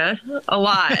Smyrna. A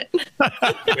lot.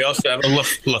 We also have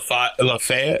Lafayette.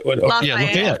 Lafayette.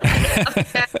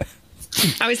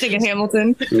 I was thinking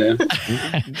Hamilton. Yeah.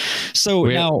 So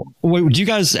now, do you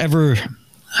guys ever?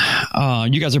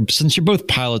 You guys are, since you're both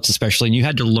pilots, especially, and you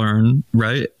had to learn,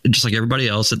 right? Just like everybody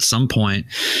else at some point.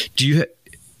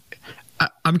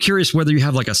 I'm curious whether you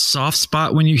have like a soft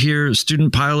spot when you hear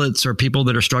student pilots or people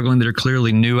that are struggling that are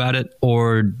clearly new at it,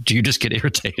 or do you just get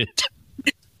irritated?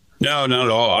 No, not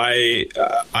at all. I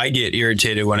get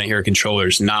irritated when I hear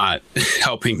controllers not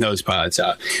helping those pilots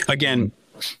out. Again,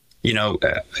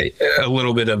 a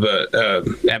little bit of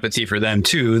empathy for them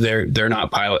too. They're not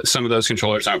pilots. Some of those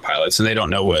controllers aren't pilots, and they don't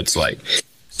know what it's like.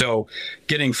 So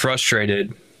getting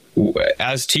frustrated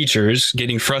as teachers,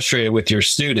 getting frustrated with your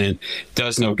student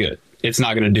does no good. It's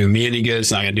not going to do me any good. It's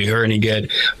not going to do her any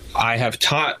good. I have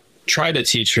tried to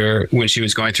teach her when she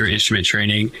was going through instrument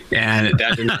training, and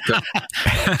that did not go.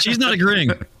 She's not agreeing.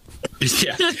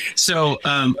 Yeah. So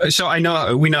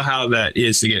we know how that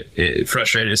is to get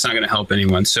frustrated. It's not going to help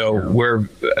anyone. So we're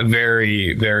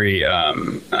very, very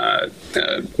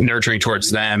nurturing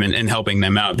towards them and helping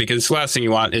them out, because the last thing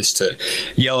you want is to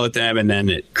yell at them and then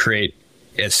it create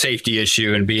a safety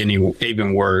issue and be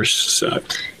even worse. So.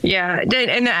 Yeah.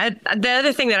 And the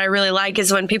other thing that I really like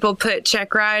is when people put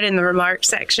check ride in the remarks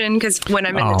section, because when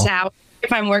I'm in the tower,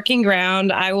 if I'm working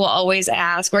ground, I will always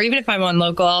ask, or even if I'm on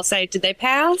local, I'll say, did they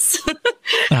pass?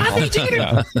 How they do?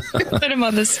 Put them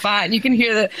on the spot. And you can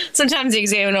hear sometimes the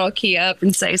examiner will key up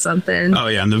and say something. Oh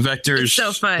yeah. And the vectors, it's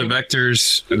so fun. The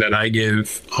vectors that I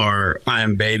give I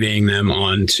am babying them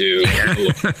onto.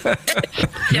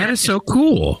 That is so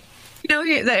cool.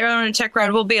 That on a check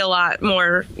ride will be a lot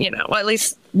more, well, at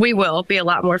least we will be a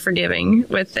lot more forgiving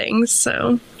with things.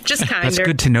 So just kind of. That's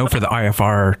good to know for the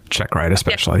IFR check ride,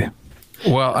 especially. Yeah.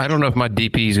 Well, I don't know if my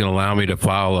DP is going to allow me to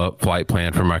file a flight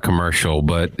plan for my commercial,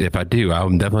 but if I do,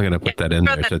 I'm definitely going to put that in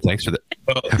there. So thanks for that.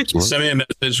 Well, send me a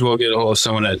message. We'll get a hold of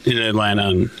someone in Atlanta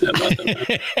and let them know.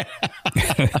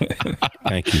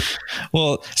 Thank you.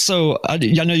 Well, so I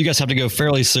know you guys have to go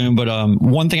fairly soon, but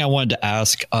one thing I wanted to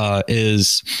ask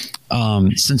is,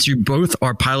 since you both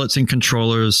are pilots and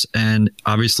controllers and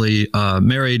obviously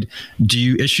married, do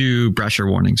you issue brasher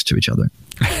warnings to each other?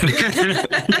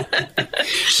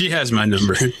 She has my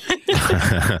number.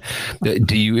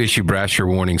 Do you issue brasher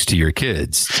warnings to your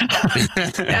kids? I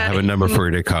have a number for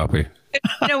you to copy.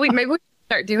 Maybe we can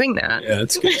start doing that. Yeah,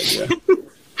 that's good.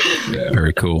 Yeah.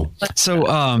 Very cool.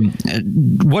 So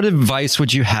what advice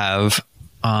would you have,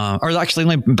 or actually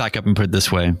let me back up and put it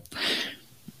this way.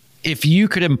 If you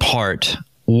could impart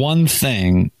one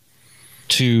thing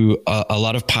to a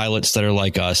lot of pilots that are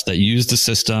like us, that use the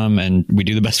system and we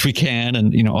do the best we can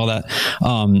and all that,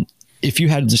 if you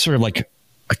had sort of like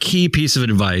a key piece of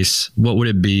advice, what would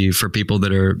it be for people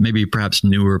that are maybe perhaps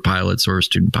newer pilots or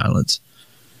student pilots?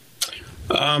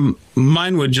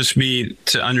 Mine would just be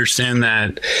to understand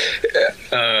that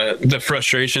the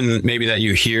frustration maybe that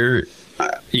you hear,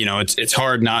 it's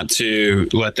hard not to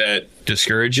let that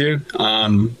discourage you.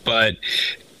 But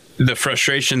the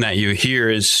frustration that you hear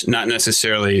is not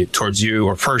necessarily towards you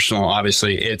or personal.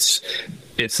 Obviously, it's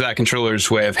that controller's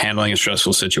way of handling a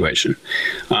stressful situation.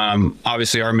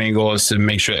 Obviously, our main goal is to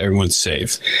make sure everyone's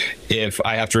safe. If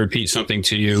I have to repeat something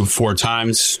to you 4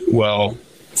 times, well,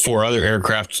 4 other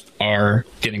aircraft are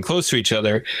getting close to each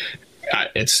other.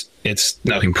 It's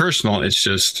nothing personal. It's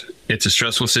a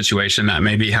stressful situation. That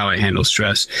may be how I handle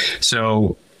stress.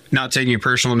 So not taking it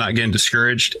personal, not getting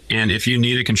discouraged. And if you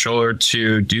need a controller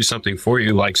to do something for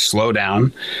you, like slow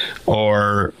down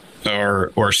or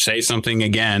say something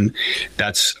again,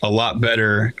 that's a lot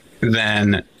better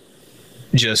than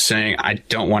just saying, I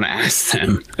don't want to ask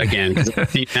them again.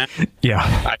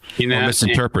 Yeah. Or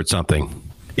misinterpret something.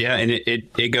 Yeah, and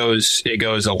it goes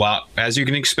a lot, as you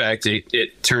can expect.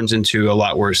 It turns into a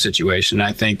lot worse situation.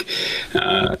 I think,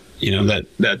 that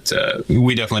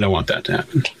we definitely don't want that to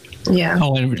happen. Yeah.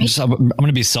 Oh, and I'm going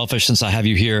to be selfish since I have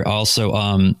you here. Also,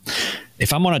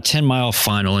 if I'm on a 10-mile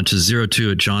final into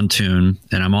 02 at John Toon,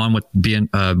 and I'm on with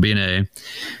B&A,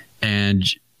 and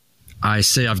I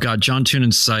say I've got John Toon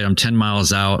in sight, I'm 10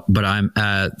 miles out, but I'm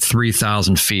at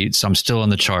 3,000 feet, so I'm still in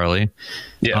the Charlie.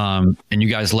 Yeah. And you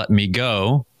guys let me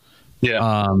go.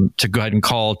 Yeah. To go ahead and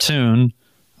call Toon.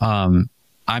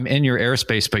 I I'm in your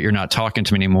airspace, but you're not talking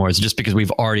to me anymore? Is it just because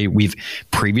we've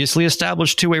previously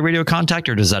established two-way radio contact,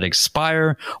 or does that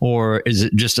expire? Or is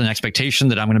it just an expectation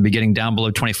that I'm going to be getting down below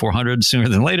 2,400 sooner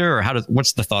than later? Or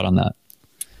what's the thought on that?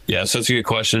 Yeah, so it's a good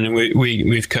question, and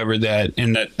we've covered that,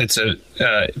 and that it's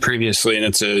previously, and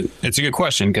it's a good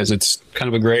question because it's kind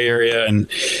of a gray area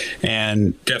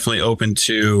and definitely open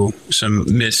to some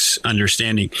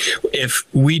misunderstanding. If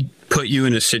we put you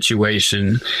in a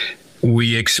situation,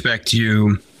 we expect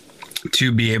you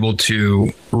to be able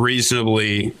to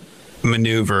reasonably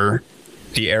maneuver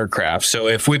the aircraft. So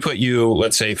if we put you,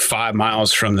 let's say, 5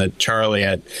 miles from the Charlie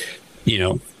at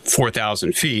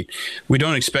 4,000 feet, we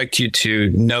don't expect you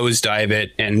to nosedive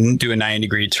it and do a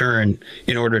 90-degree turn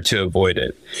in order to avoid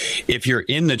it. If you're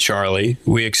in the Charlie,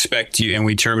 we expect you, and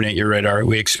we terminate your radar,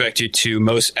 we expect you to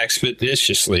most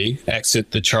expeditiously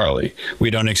exit the Charlie.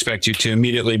 We don't expect you to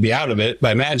immediately be out of it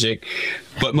by magic,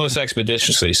 but most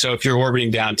expeditiously. So if you're orbiting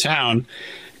downtown,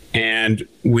 and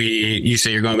you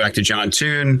say you're going back to John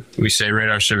Tune, we say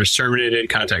radar service terminated,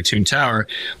 contact Tune Tower.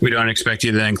 We don't expect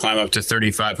you to then climb up to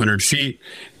 3,500 feet,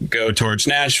 go towards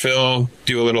Nashville,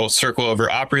 do a little circle over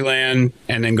Opryland,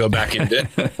 and then go back into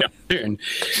John Tune.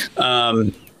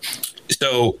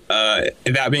 So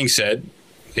that being said,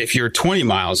 if you're 20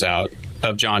 miles out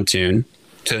of John Tune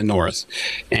to the north,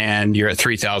 and you're at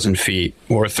 3,000 feet,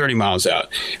 or 30 miles out,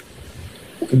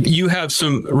 you have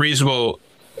some reasonable...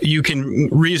 You can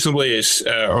reasonably,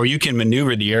 or you can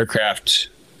maneuver the aircraft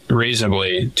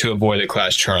reasonably to avoid the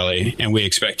Class Charlie, and we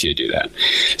expect you to do that.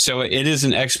 So it is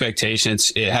an expectation.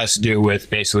 It has to do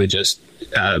with basically just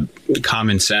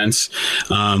common sense.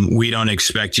 We don't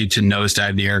expect you to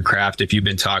nosedive the aircraft if you've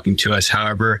been talking to us.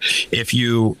 However, if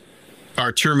you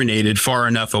are terminated far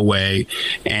enough away,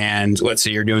 and let's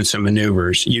say you're doing some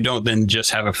maneuvers, you don't then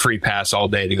just have a free pass all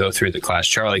day to go through the Class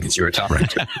Charlie because you were talking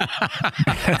to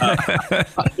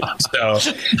So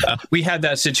we had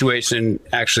that situation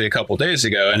actually a couple of days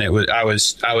ago, and I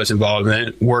was involved in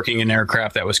it, working an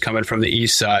aircraft that was coming from the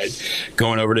east side,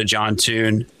 going over to John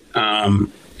Tune,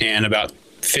 and about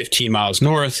 15 miles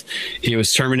north, he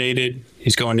was terminated.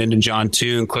 He's going into John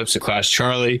Tune, clips the Class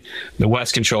Charlie. The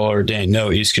West controller didn't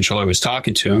know East controller was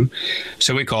talking to him.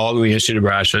 So we called, we issued a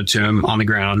brasha to him on the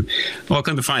ground. Well,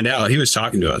 come to find out, he was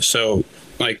talking to us. So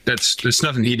that's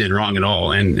nothing he did wrong at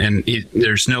all. And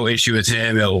there's no issue with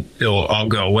him. It'll all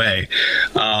go away.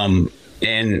 And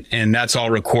that's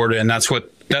all recorded. And that's what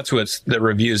the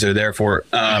reviews are there for,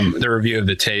 the review of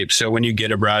the tape. So when you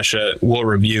get a brasha, we'll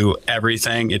review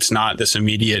everything. It's not this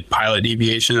immediate pilot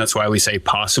deviation. That's why we say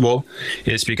possible.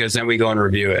 It's because then we go and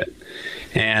review it.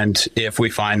 And if we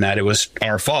find that it was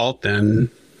our fault,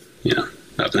 then,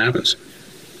 nothing happens.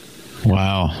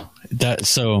 Wow.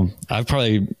 So I've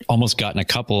probably almost gotten a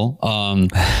couple,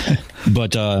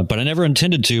 but I never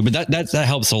intended to, but that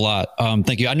helps a lot.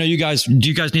 Thank you. I know do you guys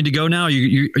need to go now?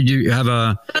 You have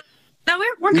a... No,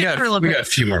 we're good for a little bit. We got a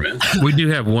few more minutes. We do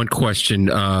have one question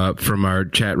from our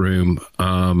chat room.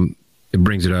 It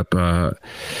brings it up.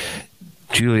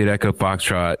 Juliet Echo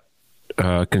Foxtrot,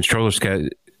 controllers can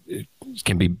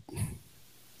be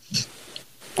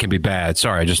bad.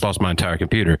 Sorry, I just lost my entire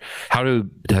computer. How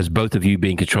does both of you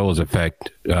being controllers affect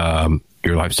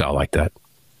your lifestyle like that?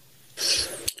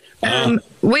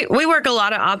 We work a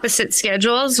lot of opposite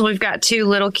schedules. We've got 2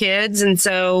 little kids, and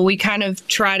so we kind of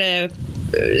try to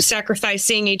sacrifice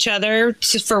seeing each other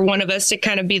for one of us to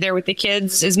kind of be there with the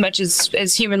kids as much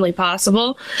as humanly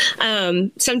possible.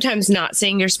 Sometimes not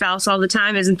seeing your spouse all the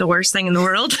time isn't the worst thing in the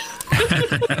world.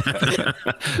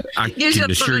 I can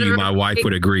assure you my wife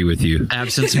would agree with you.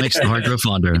 Absence makes the heart grow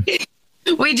fonder.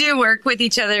 We do work with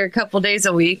each other a couple days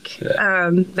a week,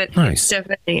 but It's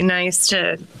definitely nice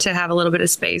to have a little bit of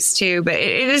space too. But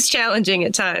it is challenging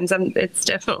at times. It's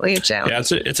definitely a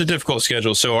challenge. Yeah, it's a difficult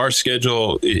schedule. So our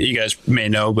schedule, you guys may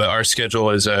know, but our schedule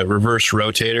is a reverse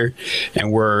rotator,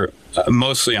 and we're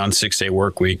mostly on 6-day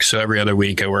work week. So every other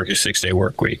week I work a 6-day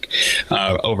work week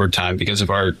overtime because of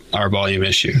our volume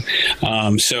issue.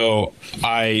 So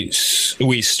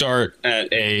we start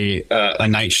at a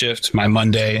night shift. My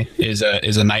Monday is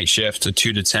a night shift, a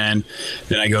 2 to 10.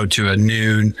 Then I go to a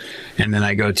noon, and then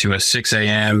I go to a 6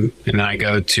 a.m. and then I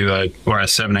go to a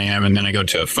 7 a.m. and then I go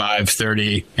to a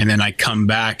 5:30, and then I come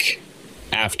back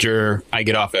after I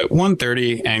get off at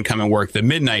 1:30 and come and work the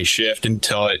midnight shift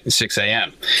until at 6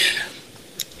 a.m.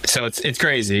 So it's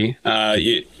crazy.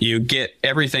 You get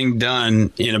everything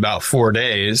done in about 4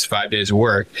 days, 5 days of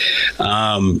work,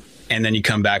 and then you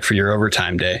come back for your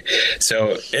overtime day.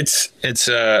 So it's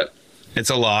a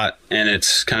lot, and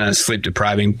it's kind of sleep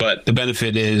depriving. But the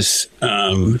benefit is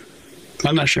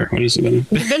I'm not sure. What is the benefit?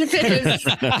 The benefit is,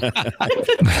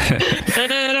 I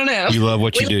don't know. You love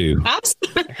what you do.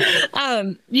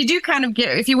 You do kind of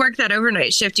get, if you work that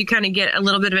overnight shift, you kind of get a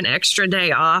little bit of an extra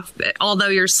day off. But although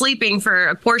you're sleeping for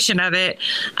a portion of it,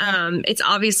 it's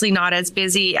obviously not as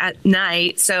busy at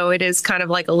night. So it is kind of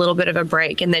like a little bit of a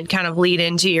break, and then kind of lead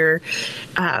into your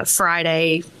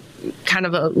Friday, kind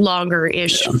of a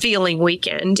longer-ish feeling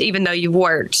weekend, even though you've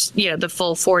worked, the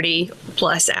full 40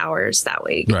 plus hours that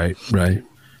week. Right.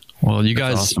 Well, you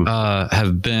guys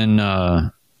have been,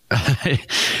 and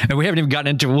we haven't even gotten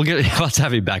into, let's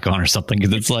have you back on or something.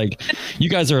 Cause it's like, you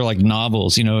guys are like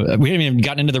novels, we haven't even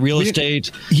gotten into the real estate.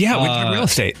 Yeah, we did real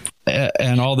estate.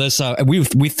 And all this,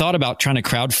 we thought about trying to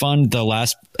crowdfund the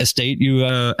last estate you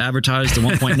advertised, the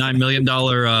 $1.9 million.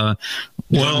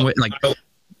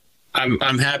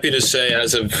 I'm happy to say,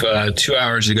 as of 2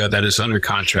 hours ago, that is under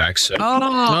contract.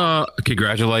 So,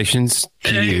 congratulations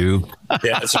to you.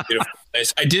 Yeah, it's a beautiful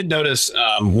place. I did notice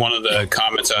one of the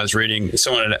comments I was reading.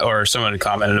 Someone had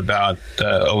commented about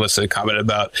Alyssa commented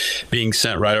about being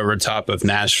sent right over top of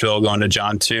Nashville, going to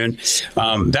John Tune.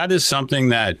 That is something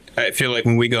that I feel like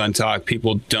when we go and talk,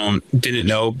 people didn't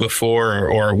know before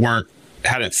or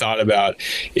hadn't thought about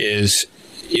is,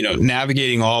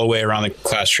 navigating all the way around the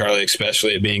Class Charlie,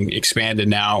 especially it being expanded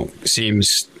now,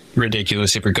 seems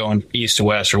ridiculous if you're going east to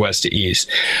west or west to east.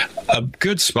 A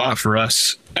good spot for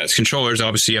us as controllers,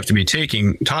 obviously you have to be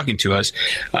talking to us,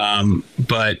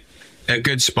 but a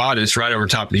good spot is right over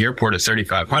top of the airport at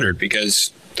 3,500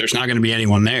 because there's not going to be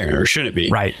anyone there, or shouldn't be.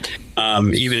 Right.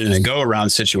 Even in a go-around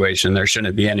situation, there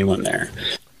shouldn't be anyone there.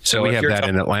 So we have that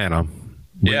in Atlanta.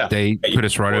 They put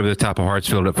us right over the top of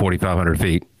Hartsfield at 4,500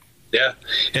 feet. Yeah,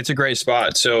 it's a great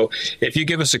spot. So if you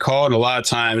give us a call, and a lot of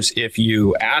times if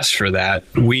you ask for that,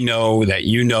 we know that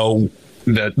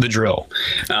the drill.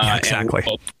 Exactly.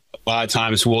 A lot of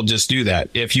times we'll just do that.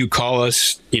 If you call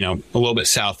us, a little bit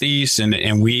southeast,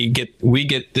 and we get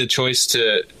the choice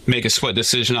to make a split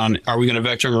decision on, are we going to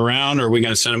vector them around or are we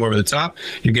going to send them over the top?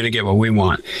 You're going to get what we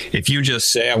want. If you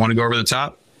just say, I want to go over the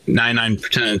top,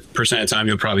 99% of the time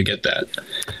you'll probably get that.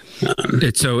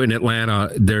 So in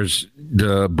Atlanta, there's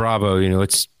the Bravo,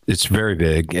 it's very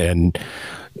big, and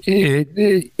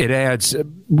it adds,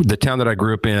 the town that I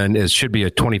grew up in should be a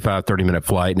 30 minute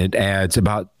flight, and it adds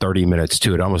about 30 minutes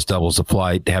to it, almost doubles the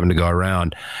flight having to go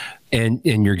around. And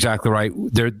you're exactly right.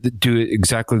 They do it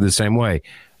exactly the same way.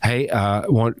 Hey,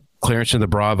 want clearance in the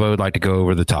Bravo, I'd like to go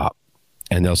over the top.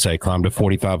 And they'll say, climb to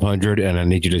 4,500, and I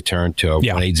need you to turn to a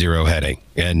 180 heading.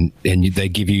 And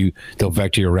they'll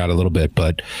vector you around a little bit,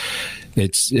 but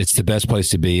it's the best place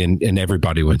to be, and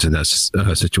everybody wins in this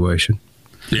situation.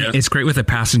 Yeah. It's great with a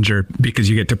passenger because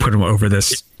you get to put them over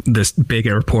this big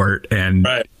airport, and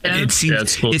it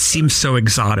seems so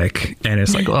exotic, and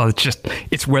it's like, well,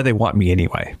 it's where they want me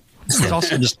anyway.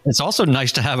 It's also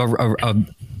nice to have a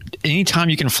anytime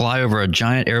you can fly over a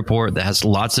giant airport that has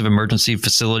lots of emergency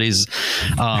facilities,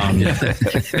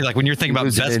 like when you're thinking about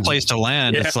best place to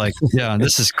land, it's like,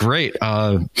 this is great.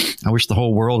 I wish the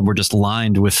whole world were just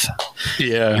lined with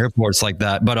airports like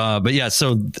that. But yeah,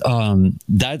 so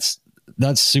that's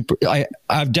super.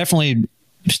 I've definitely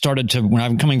started to, when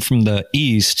I'm coming from the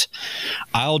east,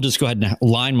 I'll just go ahead and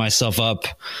line myself up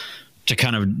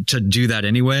to do that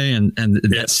anyway, and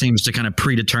that seems to kind of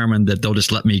predetermine that they'll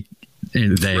just let me.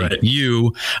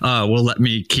 You will let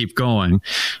me keep going.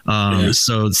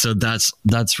 So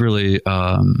that's really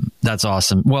that's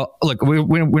awesome. Well, look, we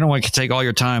don't want to take all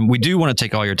your time. We do want to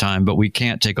take all your time, but we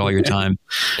can't take all your time.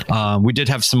 We did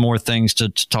have some more things to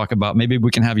talk about. Maybe we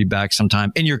can have you back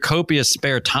sometime in your copious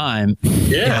spare time. But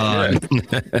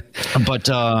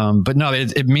no,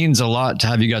 it means a lot to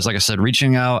have you guys, like I said,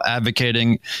 reaching out,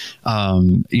 advocating,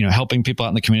 helping people out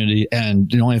in the community. And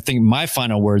the only thing, my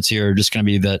final words here are just going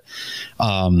to be that,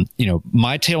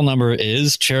 my tail number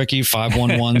is Cherokee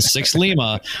 5116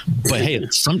 Lima, but hey,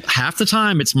 half the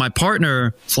time it's my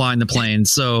partner flying the plane.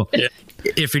 So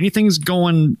if anything's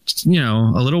going, a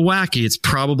little wacky, it's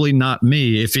probably not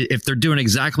me. If they're doing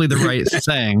exactly the right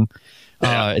thing,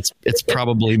 it's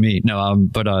probably me. No,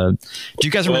 but do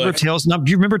you guys remember tails? Do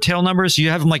you remember tail numbers? Do you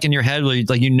have them like in your head, like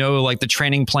the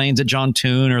training planes at John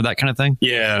Tune or that kind of thing?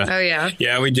 Yeah. Oh yeah.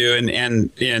 Yeah, we do,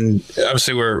 and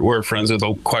obviously we're friends with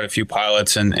quite a few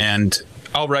pilots, and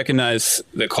I'll recognize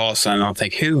the call sign and I'll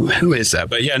think, who is that?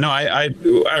 But yeah, no, I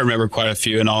remember quite a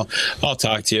few, and I'll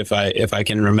talk to you if I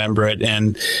can remember it.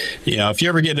 And if you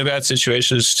ever get in a bad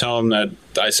situation, just tell them that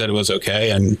I said it was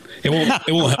okay, and it won't help.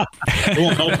 It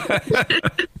won't help.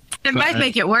 It might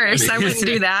make it worse. I wouldn't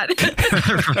do that.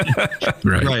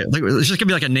 Right. Like, there's just gonna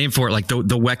be like a name for it, like the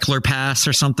Weckler Pass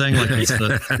or something. Like it's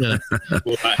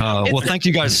well, thank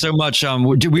you guys so much.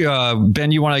 Do we,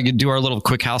 Ben? You want to do our little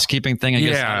quick housekeeping thing? I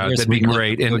guess that'd be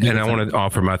great. And I want to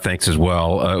offer my thanks as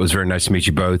well. It was very nice to meet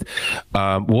you both.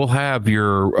 We'll have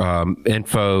your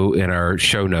info in our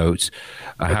show notes,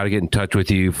 how to get in touch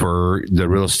with you for the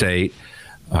real estate.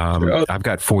 I've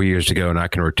got 4 years to go and I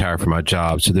can retire from my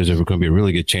job. So there's going to be a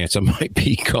really good chance I might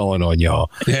be calling on y'all.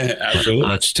 Yeah, absolutely.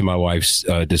 Much to my wife's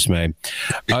dismay.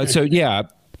 So yeah,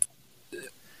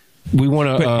 we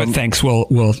want to. But thanks.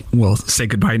 We'll say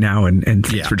goodbye now and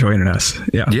thanks for joining us.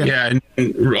 Yeah.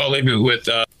 And I'll leave it with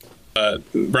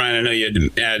Brian. I know you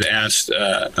had asked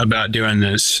about doing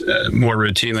this more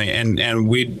routinely, and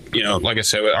we, like I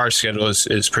said, our schedule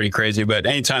is pretty crazy. But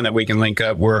anytime that we can link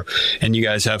up, and you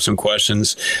guys have some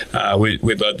questions,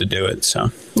 we'd love to do it.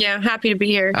 So yeah, happy to be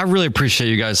here. I really appreciate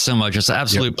you guys so much. It's an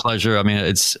absolute pleasure. I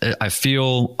mean, I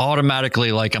feel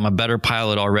automatically like I'm a better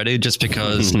pilot already, just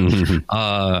because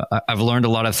I've learned a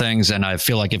lot of things, and I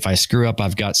feel like if I screw up,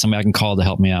 I've got somebody I can call to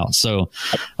help me out. So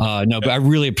but I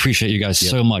really appreciate you guys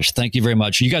so much. Thank you very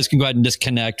much. You guys can go ahead and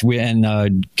disconnect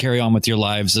and carry on with your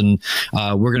lives. And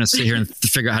we're going to sit here and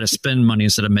figure out how to spend money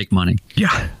instead of make money.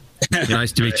 Yeah.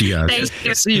 Nice to meet you guys. Thank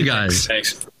you. See you guys.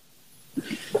 Thanks.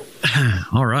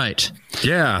 All right.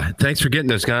 Yeah. Thanks for getting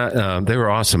those guys. They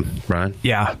were awesome, Brian.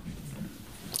 Yeah.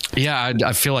 Yeah.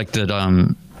 I feel like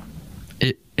that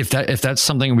if that's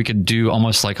something we could do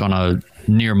almost like on a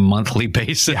near monthly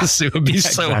basis, it would be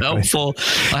so helpful.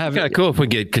 Kind of cool if we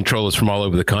get controllers from all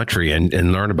over the country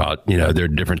and learn about their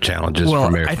different challenges.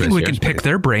 Well, I think we can pick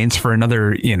their brains for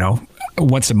another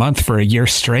once a month for a year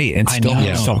straight and still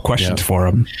have questions for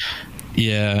them.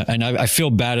 Yeah, and I feel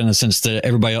bad in the sense that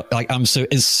everybody, like,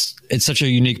 it's such a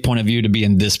unique point of view to be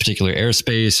in this particular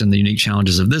airspace and the unique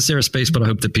challenges of this airspace, but I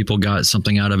hope that people got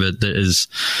something out of it that is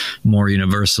more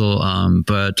universal.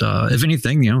 But if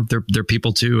anything, they're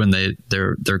people too, and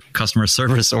they're customer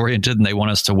service oriented, and they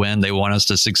want us to win, they want us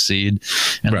to succeed,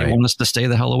 and they want us to stay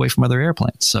the hell away from other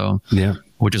airplanes. So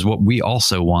which is what we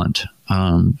also want.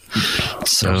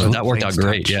 So that worked out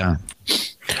great. Yeah.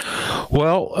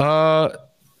 Well,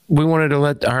 we wanted to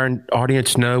let our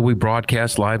audience know we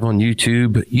broadcast live on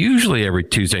YouTube, usually every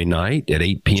Tuesday night at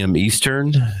 8 p.m.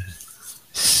 Eastern,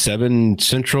 7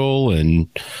 Central, and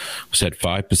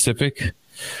 5 Pacific.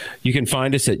 You can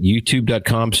find us at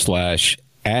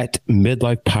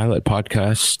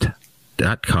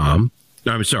youtube.com/@midlifepilotpodcast.com.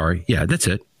 No, I'm sorry. Yeah, that's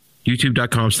it.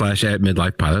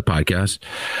 youtube.com/@midlifepilotpodcast.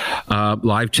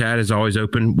 Live chat is always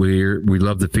open. We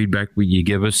love the feedback you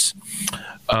give us.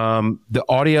 The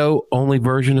audio only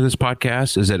version of this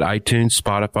podcast is at iTunes,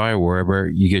 Spotify, or wherever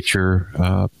you get your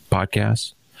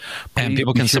podcasts. And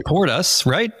people can support us,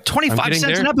 right? 25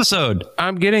 cents an episode.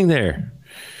 I'm getting there.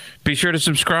 Be sure to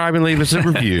subscribe and leave us a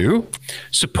review.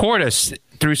 Support us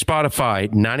through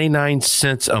Spotify, 99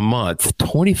 cents a month,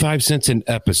 25 cents an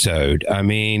episode. I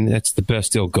mean, that's the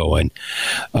best deal going.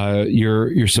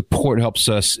 Your support helps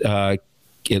us at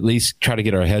least try to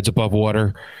get our heads above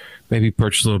water. Maybe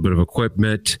purchase a little bit of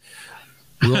equipment.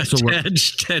 We also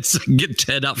get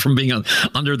Ted out from being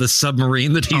under the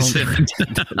submarine that he's in.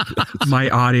 My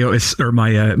audio is, or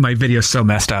my video is so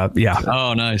messed up. Yeah.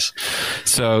 Oh, nice.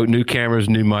 So new cameras,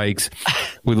 new mics.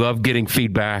 We love getting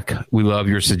feedback. We love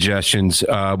your suggestions.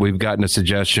 We've gotten a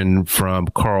suggestion from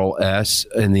Carl S.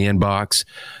 in the inbox,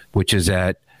 which is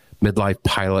at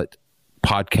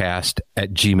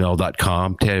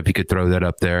midlifepilotpodcast@gmail.com. Ted, if you could throw that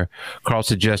up there. Carl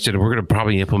suggested, we're going to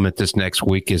probably implement this next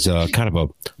week, as a kind of a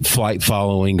flight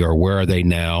following, or where are they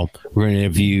now? We're going to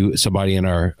interview somebody in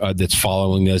our that's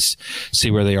following us,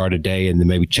 see where they are today, and then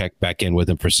maybe check back in with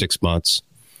them for 6 months.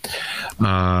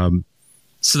 So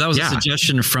that was a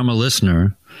suggestion from a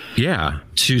listener. Yeah.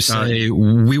 To say,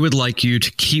 we would like you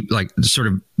to keep, like, sort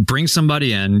of bring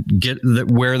somebody in, get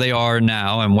where they are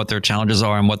now and what their challenges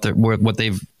are and what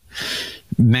they've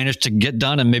managed to get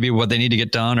done and maybe what they need to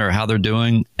get done or how they're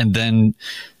doing. And then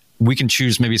we can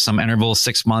choose maybe some interval,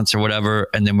 6 months or whatever.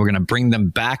 And then we're going to bring them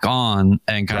back on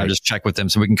and kind of just check with them.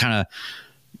 So we can kind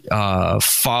of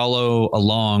follow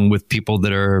along with people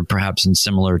that are perhaps in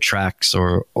similar tracks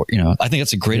or I think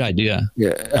that's a great idea.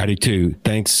 Yeah, I do too.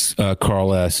 Thanks,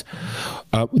 Carl S.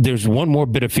 There's one more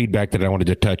bit of feedback that I wanted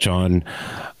to touch on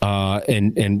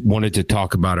and wanted to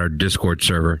talk about our Discord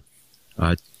server.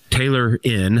 Taylor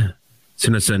N.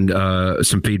 sent us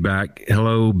some feedback.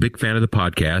 Hello, big fan of the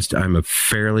podcast. I'm a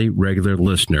fairly regular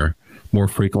listener, more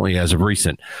frequently as of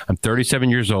recent. I'm 37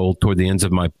 years old, toward the end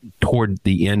of my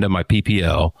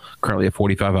PPL, currently at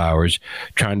 45 hours,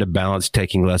 trying to balance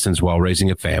taking lessons while raising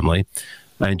a family.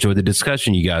 I enjoy the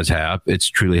discussion you guys have. It's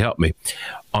truly helped me.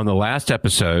 On the last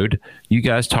episode, you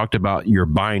guys talked about your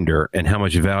binder and how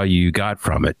much value you got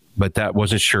from it, but that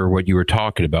wasn't sure what you were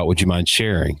talking about. Would you mind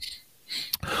sharing?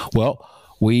 Well,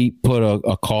 we put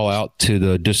a call out to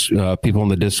the people on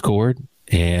the Discord,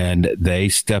 and they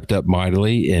stepped up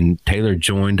mightily, and Taylor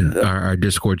joined our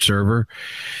Discord server,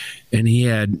 and he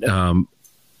had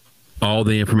all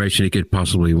the information he could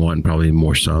possibly want, and probably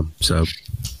more some. So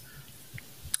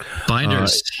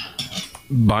binders.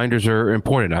 Binders are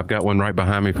important. I've got one right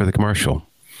behind me for the commercial.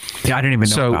 Yeah, I didn't even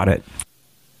know about it.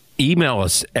 Email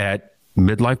us at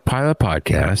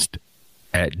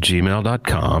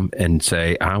midlifepilotpodcast@gmail.com and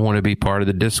say, I want to be part of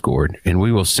the Discord, and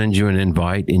we will send you an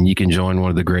invite, and you can join one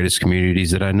of the greatest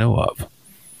communities that I know of.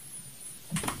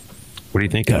 What do you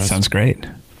think, guys? That sounds great.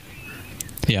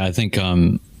 Yeah, I think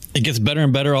it gets better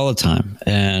and better all the time.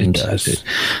 And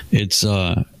it's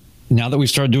now that we've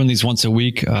started doing these once a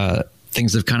week,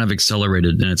 things have kind of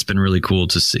accelerated, and it's been really cool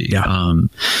to see. Yeah.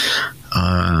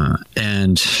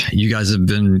 And you guys have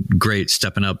been great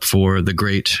stepping up for the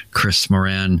great Chris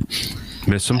Moran.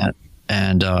 Miss him.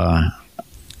 And I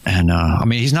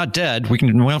mean, he's not dead. We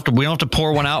don't have to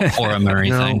pour one out for him or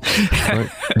anything.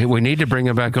 No. We need to bring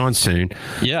him back on soon.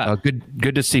 Yeah.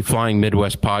 Good to see Flying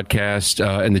Midwest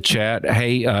podcast in the chat.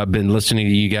 Hey, I've been listening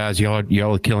to you guys.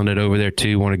 Y'all are killing it over there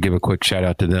too. Want to give a quick shout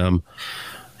out to them.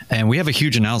 And we have a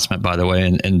huge announcement, by the way,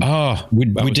 and we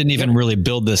didn't even really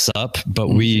build this up, but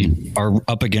we are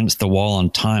up against the wall on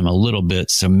time a little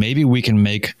bit, so maybe we can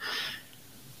make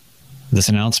this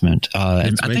announcement.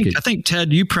 And I think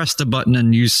Ted, you press the button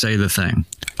and you say the thing.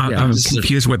 I'm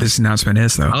confused what this announcement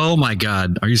is, though. Oh my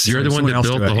God, are you serious? You're the one that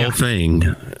built the whole thing.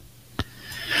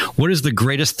 What is the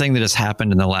greatest thing that has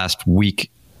happened in the last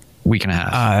week and a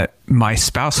half? My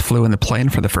spouse flew in the plane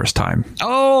for the first time.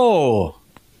 Oh,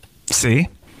 see.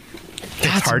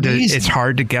 It's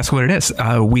hard to guess what it is.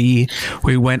 We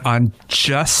went on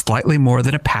just slightly more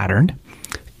than a pattern,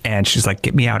 and she's like,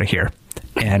 "Get me out of here,"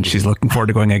 and she's looking forward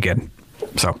to going again.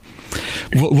 So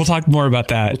we'll talk more about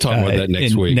that. We'll talk about that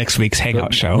next week. Next week's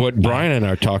hangout show. What Brian and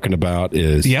I are talking about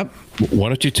is. Yep. Why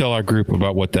don't you tell our group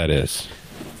about what that is?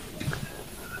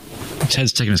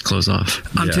 Ted's taking his clothes off.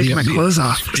 I'm taking my clothes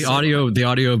off. The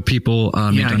audio people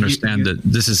need to understand that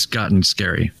this has gotten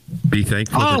scary. Be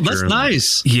thankful. Oh, that's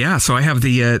nice. Yeah, so I have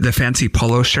the fancy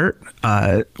polo shirt.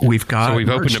 We've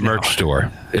opened a merch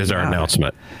store. Is our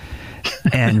announcement.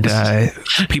 And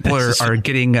people are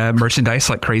getting merchandise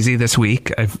like crazy this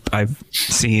week. I've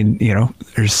seen,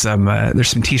 there's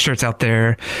some T-shirts out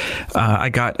there. I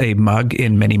got a mug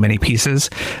in many pieces.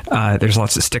 There's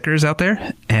lots of stickers out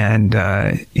there, and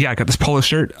I got this polo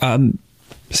shirt.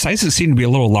 Sizes seem to be a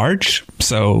little large,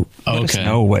 so let us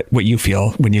know what you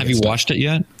feel when you have you washed it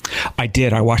yet? I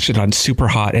did. I washed it on super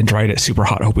hot and dried it super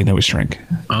hot, hoping that would shrink.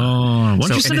 Oh, and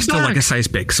it's still like a size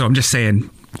big. So I'm just saying,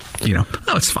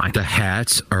 it's fine. The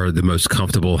hats are the most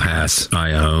comfortable hats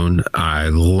I own. I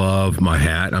love my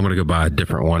hat. I'm going to go buy a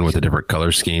different one with a different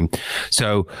color scheme.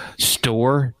 So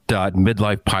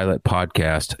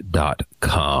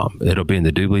store.midlifepilotpodcast.com. It'll be in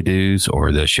the doobly-doos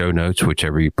or the show notes,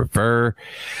 whichever you prefer.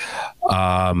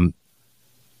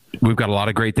 We've got a lot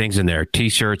of great things in there: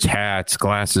 T-shirts, hats,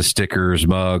 glasses, stickers,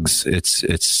 mugs.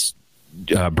 It's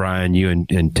Brian, you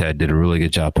and Ted did a really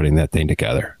good job putting that thing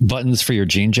together. Buttons for your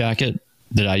jean jacket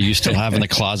that I used to have in the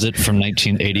closet from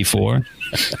 1984.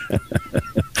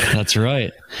 That's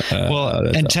right.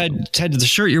 And Ted, the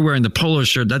shirt you're wearing, the polo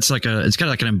shirt, it's got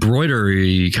like an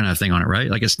embroidery kind of thing on it, right?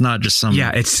 Like it's not just some.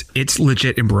 Yeah, it's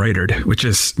legit embroidered, which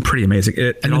is pretty amazing.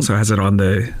 It also has it on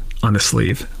the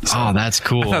sleeve. So oh, that's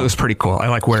cool. I thought it was pretty cool. I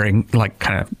like wearing like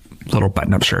kind of little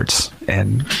button-up shirts,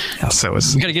 and so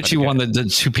it's. We got to get you one that the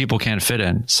two people can't fit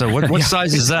in. So what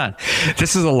size is that?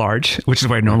 This is a large, which is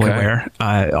what I normally wear.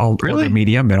 I'll order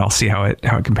medium, and I'll see how it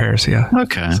compares. Yeah.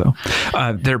 Okay. So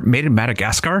they're made in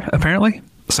Madagascar, apparently.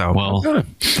 So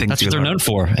that's what they're known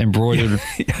for: embroidered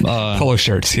polo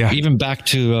shirts. Yeah. Even back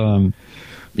to.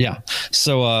 Yeah.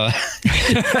 So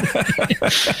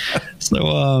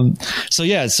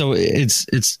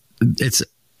it's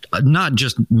not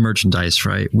just merchandise,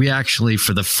 right? We actually,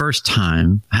 for the first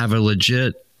time, have a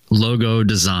legit logo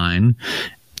design.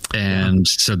 And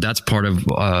so that's part of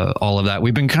all of that.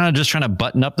 We've been kind of just trying to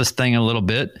button up this thing a little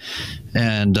bit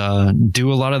and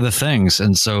do a lot of the things.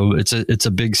 And so it's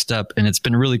a big step, and it's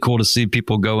been really cool to see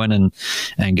people go in and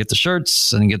get the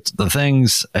shirts and get the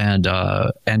things and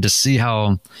to see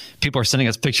how people are sending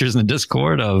us pictures in the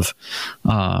Discord of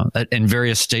in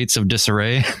various states of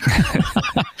disarray.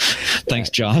 Thanks,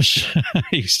 Josh.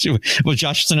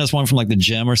 Josh sent us one from like the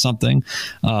gym or something.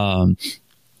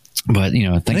 But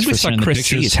thanks for sending the pictures.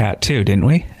 Chris C's hat too, didn't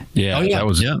we? Yeah, that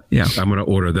was. Yeah. I'm going to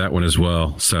order that one as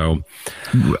well. So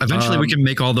eventually, we can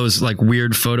make all those like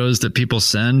weird photos that people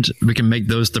send. We can make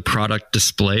those the product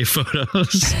display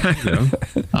photos.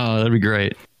 Oh, that'd be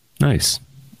great. Nice.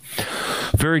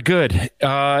 Very good.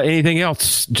 Anything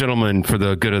else, gentlemen, for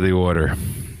the good of the order?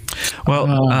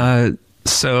 Well,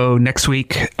 so next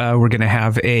week we're going to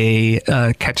have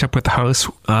a catch up with the host.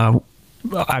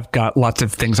 I've got lots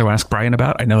of things I want to ask Brian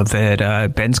about. I know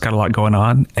that Ben's got a lot going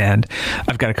on, and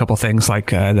I've got a couple things like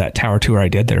that tower tour I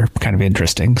did that are kind of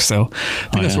interesting. So I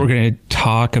think that's what we're going to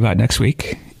talk about next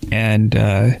week. And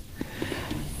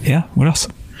what else?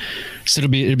 So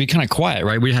it'll be kind of quiet,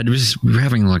 right? We've been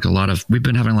having a lot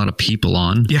of people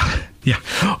on. Yeah.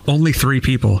 Only 3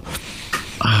 people.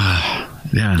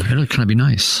 Yeah, it'll kind of be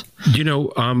nice.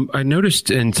 I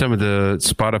noticed in some of the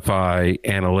Spotify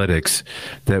analytics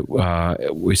that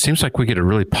it seems like we get a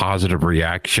really positive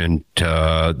reaction to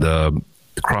the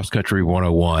Cross Country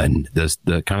 101,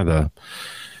 the kind of the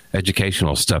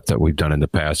educational stuff that we've done in the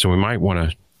past. So we might want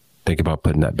to think about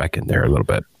putting that back in there a little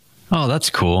bit. Oh, that's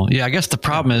cool. Yeah, I guess the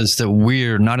problem is that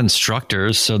we're not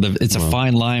instructors, so it's a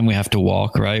fine line we have to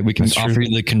walk, right? We can offer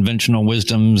you the conventional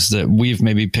wisdoms that we've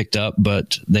maybe picked up,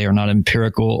 but they are not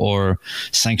empirical or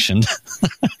sanctioned.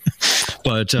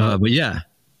 But yeah.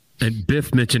 And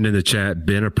Biff mentioned in the chat,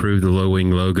 Ben approved the low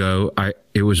wing logo.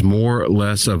 It was more or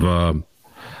less of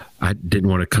I didn't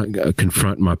want to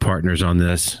confront my partners on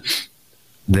this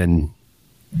than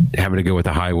having to go with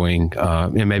a high wing,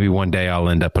 and maybe one day I'll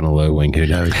end up in a low wing. Who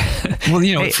knows?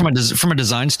 Well, from a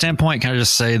design standpoint, can I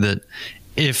just say that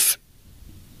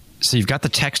so you've got the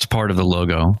text part of the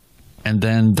logo, and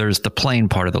then there's the plain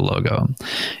part of the logo.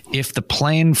 If the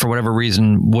plain, for whatever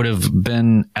reason, would have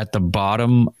been at the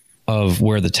bottom of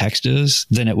where the text is,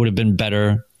 then it would have been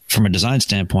better from a design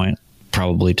standpoint,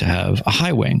 probably to have a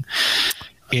high wing.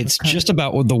 It's just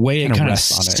about the way it kind of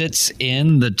sits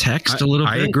in the text a little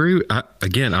bit. I agree.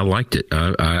 I liked it.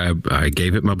 I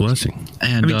gave it my blessing.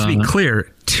 And to be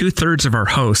clear, 2/3 of our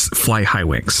hosts fly high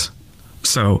wings.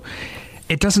 So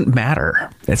it doesn't matter.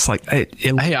 It's like, hey,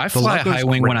 I fly a high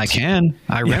wing when I can.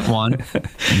 I rent one.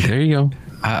 There you go.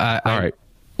 All right.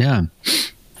 Yeah.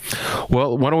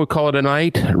 Well, why don't we call it a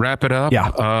night? Wrap it up.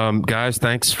 Yeah. Guys,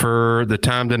 thanks for the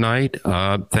time tonight.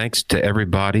 Thanks to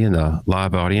everybody in the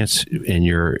live audience and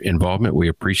your involvement. We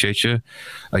appreciate you.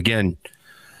 Again,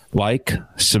 like,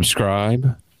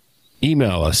 subscribe,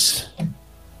 email us.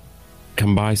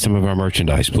 Come buy some of our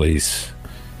merchandise, please.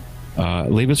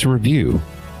 Leave us a review.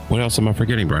 What else am I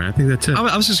forgetting, Brian? I think that's it.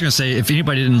 I was just going to say, if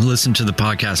anybody didn't listen to the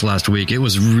podcast last week, it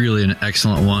was really an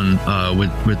excellent one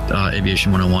with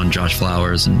Aviation 101, Josh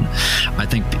Flowers. And I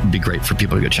think it'd be great for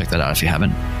people to go check that out if you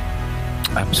haven't.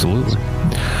 Absolutely.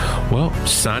 Well,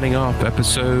 signing off,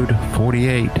 episode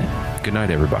 48. Good night,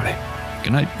 everybody.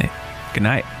 Good night. Good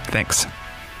night. Thanks.